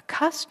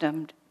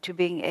accustomed to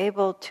being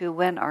able to,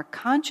 when our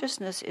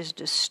consciousness is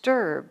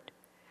disturbed,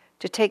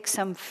 to take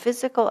some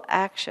physical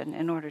action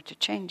in order to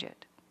change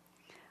it.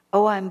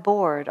 Oh, I'm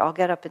bored. I'll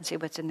get up and see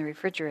what's in the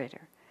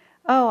refrigerator.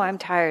 Oh, I'm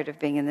tired of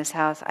being in this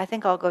house. I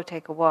think I'll go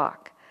take a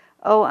walk.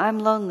 Oh, I'm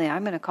lonely.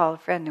 I'm going to call a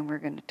friend and we're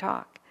going to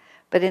talk.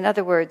 But in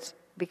other words,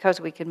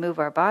 because we can move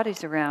our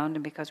bodies around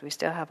and because we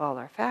still have all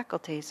our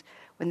faculties,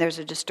 when there's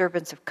a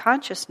disturbance of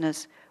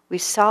consciousness, we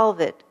solve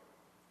it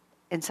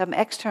in some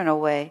external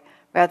way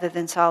rather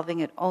than solving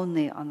it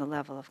only on the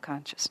level of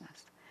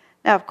consciousness.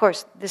 Now, of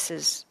course, this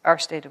is our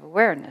state of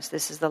awareness.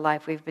 This is the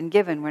life we've been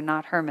given. We're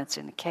not hermits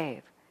in a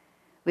cave.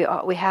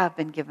 We have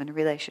been given a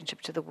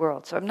relationship to the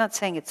world. So I'm not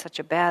saying it's such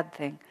a bad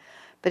thing.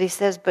 But he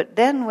says, but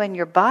then when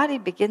your body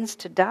begins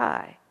to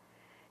die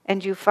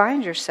and you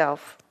find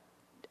yourself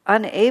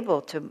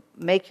unable to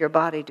make your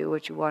body do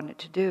what you want it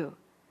to do,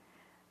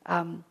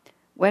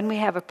 when we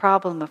have a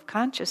problem of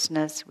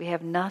consciousness, we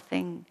have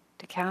nothing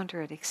to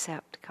counter it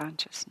except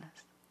consciousness.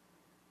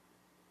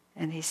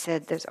 And he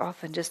said there's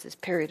often just this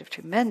period of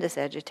tremendous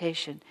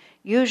agitation.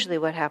 Usually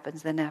what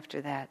happens then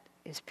after that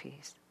is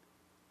peace.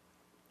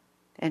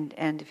 And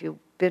if you've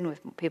been with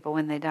people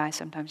when they die,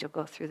 sometimes you'll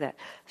go through that.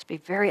 Just be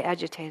very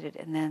agitated,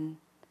 and then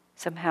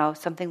somehow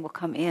something will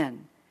come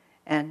in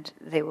And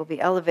they will be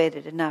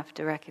elevated enough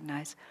to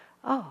recognize,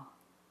 oh,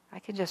 I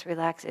can just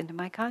relax into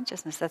my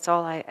consciousness. That's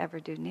all I ever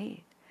do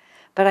need.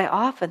 But I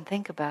often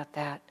think about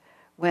that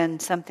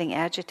when something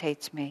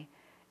agitates me,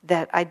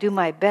 that I do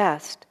my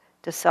best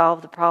to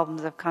solve the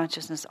problems of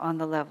consciousness on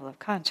the level of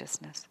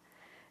consciousness.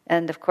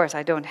 And of course,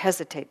 I don't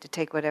hesitate to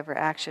take whatever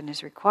action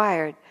is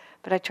required,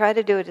 but I try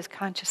to do it as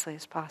consciously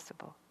as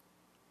possible.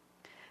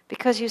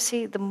 Because you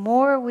see, the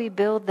more we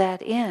build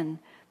that in,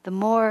 the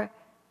more...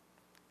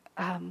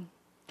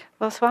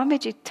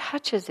 Swamiji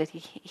touches it,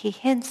 he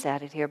hints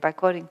at it here by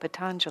quoting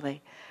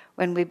Patanjali.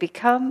 When we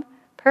become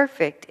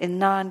perfect in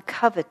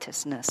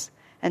non-covetousness,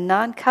 and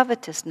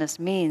non-covetousness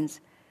means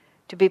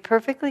to be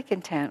perfectly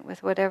content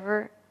with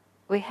whatever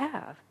we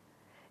have,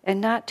 and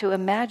not to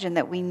imagine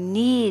that we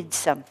need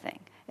something.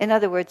 In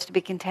other words, to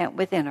be content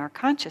within our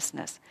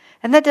consciousness.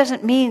 And that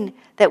doesn't mean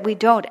that we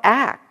don't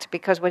act,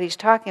 because what he's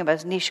talking about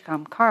is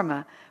nishkam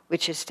karma,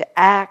 which is to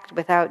act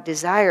without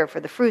desire for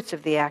the fruits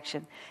of the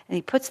action. And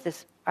he puts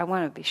this, I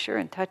want to be sure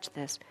and touch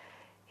this.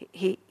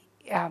 We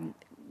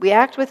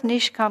act with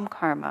nishkam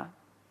karma.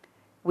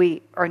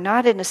 We are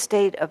not in a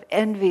state of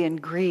envy and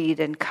greed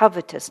and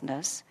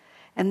covetousness.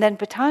 And then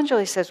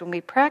Patanjali says when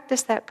we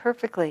practice that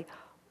perfectly,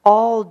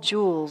 all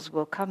jewels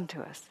will come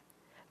to us.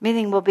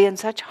 Meaning we'll be in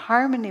such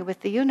harmony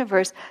with the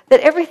universe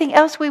that everything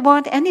else we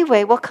want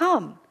anyway will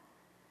come.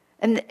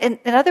 And in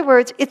other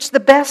words, it's the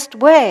best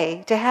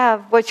way to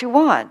have what you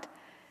want,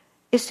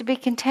 is to be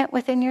content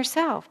within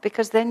yourself,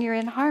 because then you're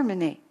in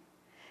harmony.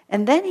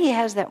 And then he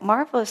has that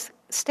marvelous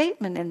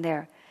statement in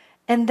there.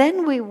 And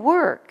then we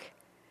work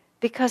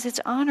because it's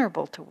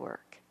honorable to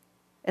work.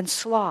 And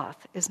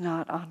sloth is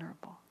not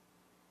honorable.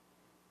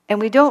 And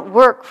we don't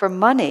work for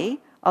money,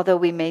 although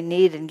we may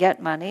need and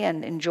get money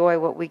and enjoy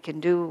what we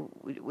can do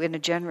in a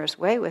generous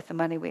way with the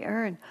money we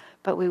earn,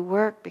 but we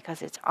work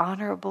because it's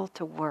honorable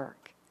to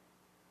work.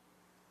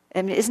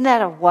 I mean, isn't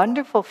that a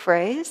wonderful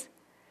phrase?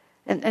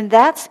 And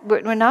that's,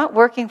 we're not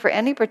working for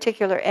any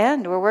particular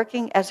end, we're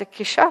working as a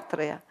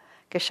kshatriya.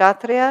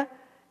 Kshatriya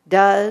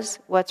does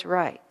what's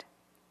right,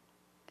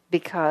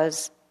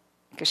 because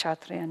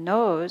kshatriya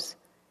knows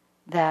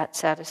that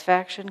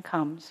satisfaction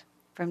comes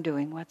from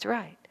doing what's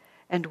right,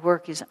 and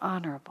work is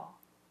honorable.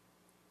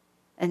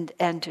 And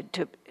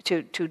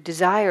to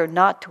desire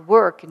not to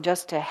work and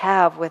just to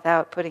have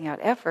without putting out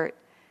effort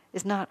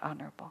is not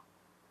honorable.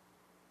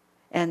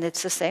 And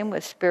it's the same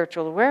with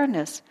spiritual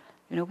awareness.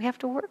 We have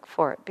to work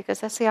for it, because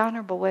that's the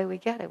honorable way we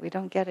get it. We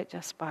don't get it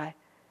just by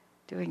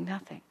doing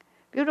nothing.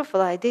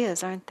 Beautiful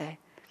ideas, aren't they?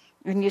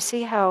 And you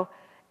see how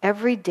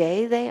every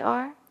day they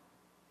are?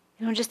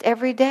 Just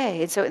every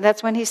day. And so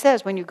that's when he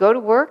says, when you go to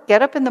work,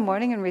 get up in the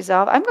morning and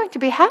resolve, I'm going to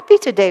be happy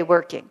today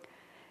working.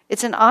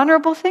 It's an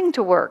honorable thing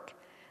to work.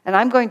 And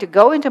I'm going to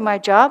go into my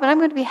job and I'm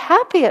going to be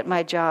happy at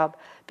my job,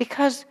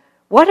 because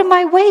what am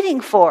I waiting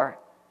for?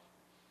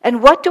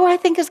 And what do I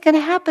think is going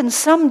to happen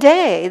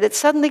someday that's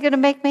suddenly going to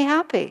make me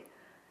happy?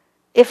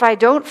 If I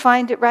don't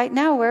find it right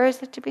now, where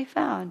is it to be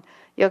found?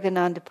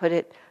 Yogananda put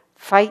it,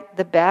 fight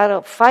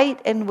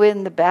and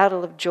win the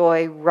battle of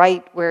joy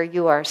right where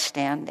you are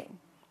standing.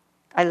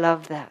 I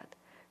love that.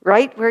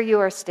 Right where you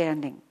are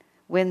standing,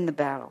 win the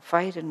battle.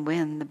 Fight and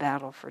win the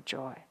battle for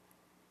joy.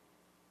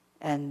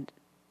 And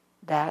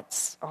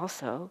that's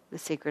also the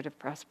secret of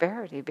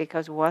prosperity,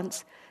 because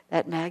once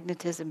that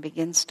magnetism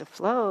begins to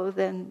flow,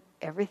 then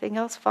everything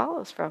else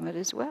follows from it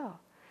as well.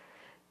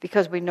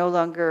 Because we no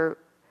longer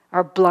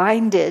are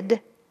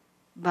blinded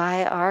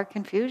by our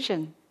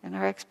confusion and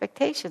our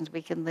expectations.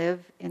 We can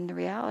live in the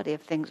reality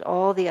of things.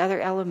 All the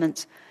other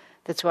elements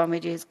that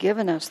Swamiji has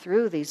given us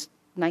through these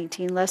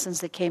 19 lessons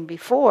that came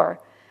before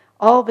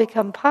all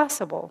become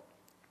possible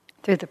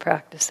through the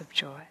practice of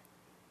joy.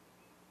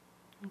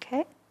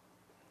 Okay?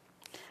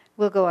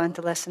 We'll go on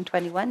to lesson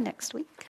 21 next week.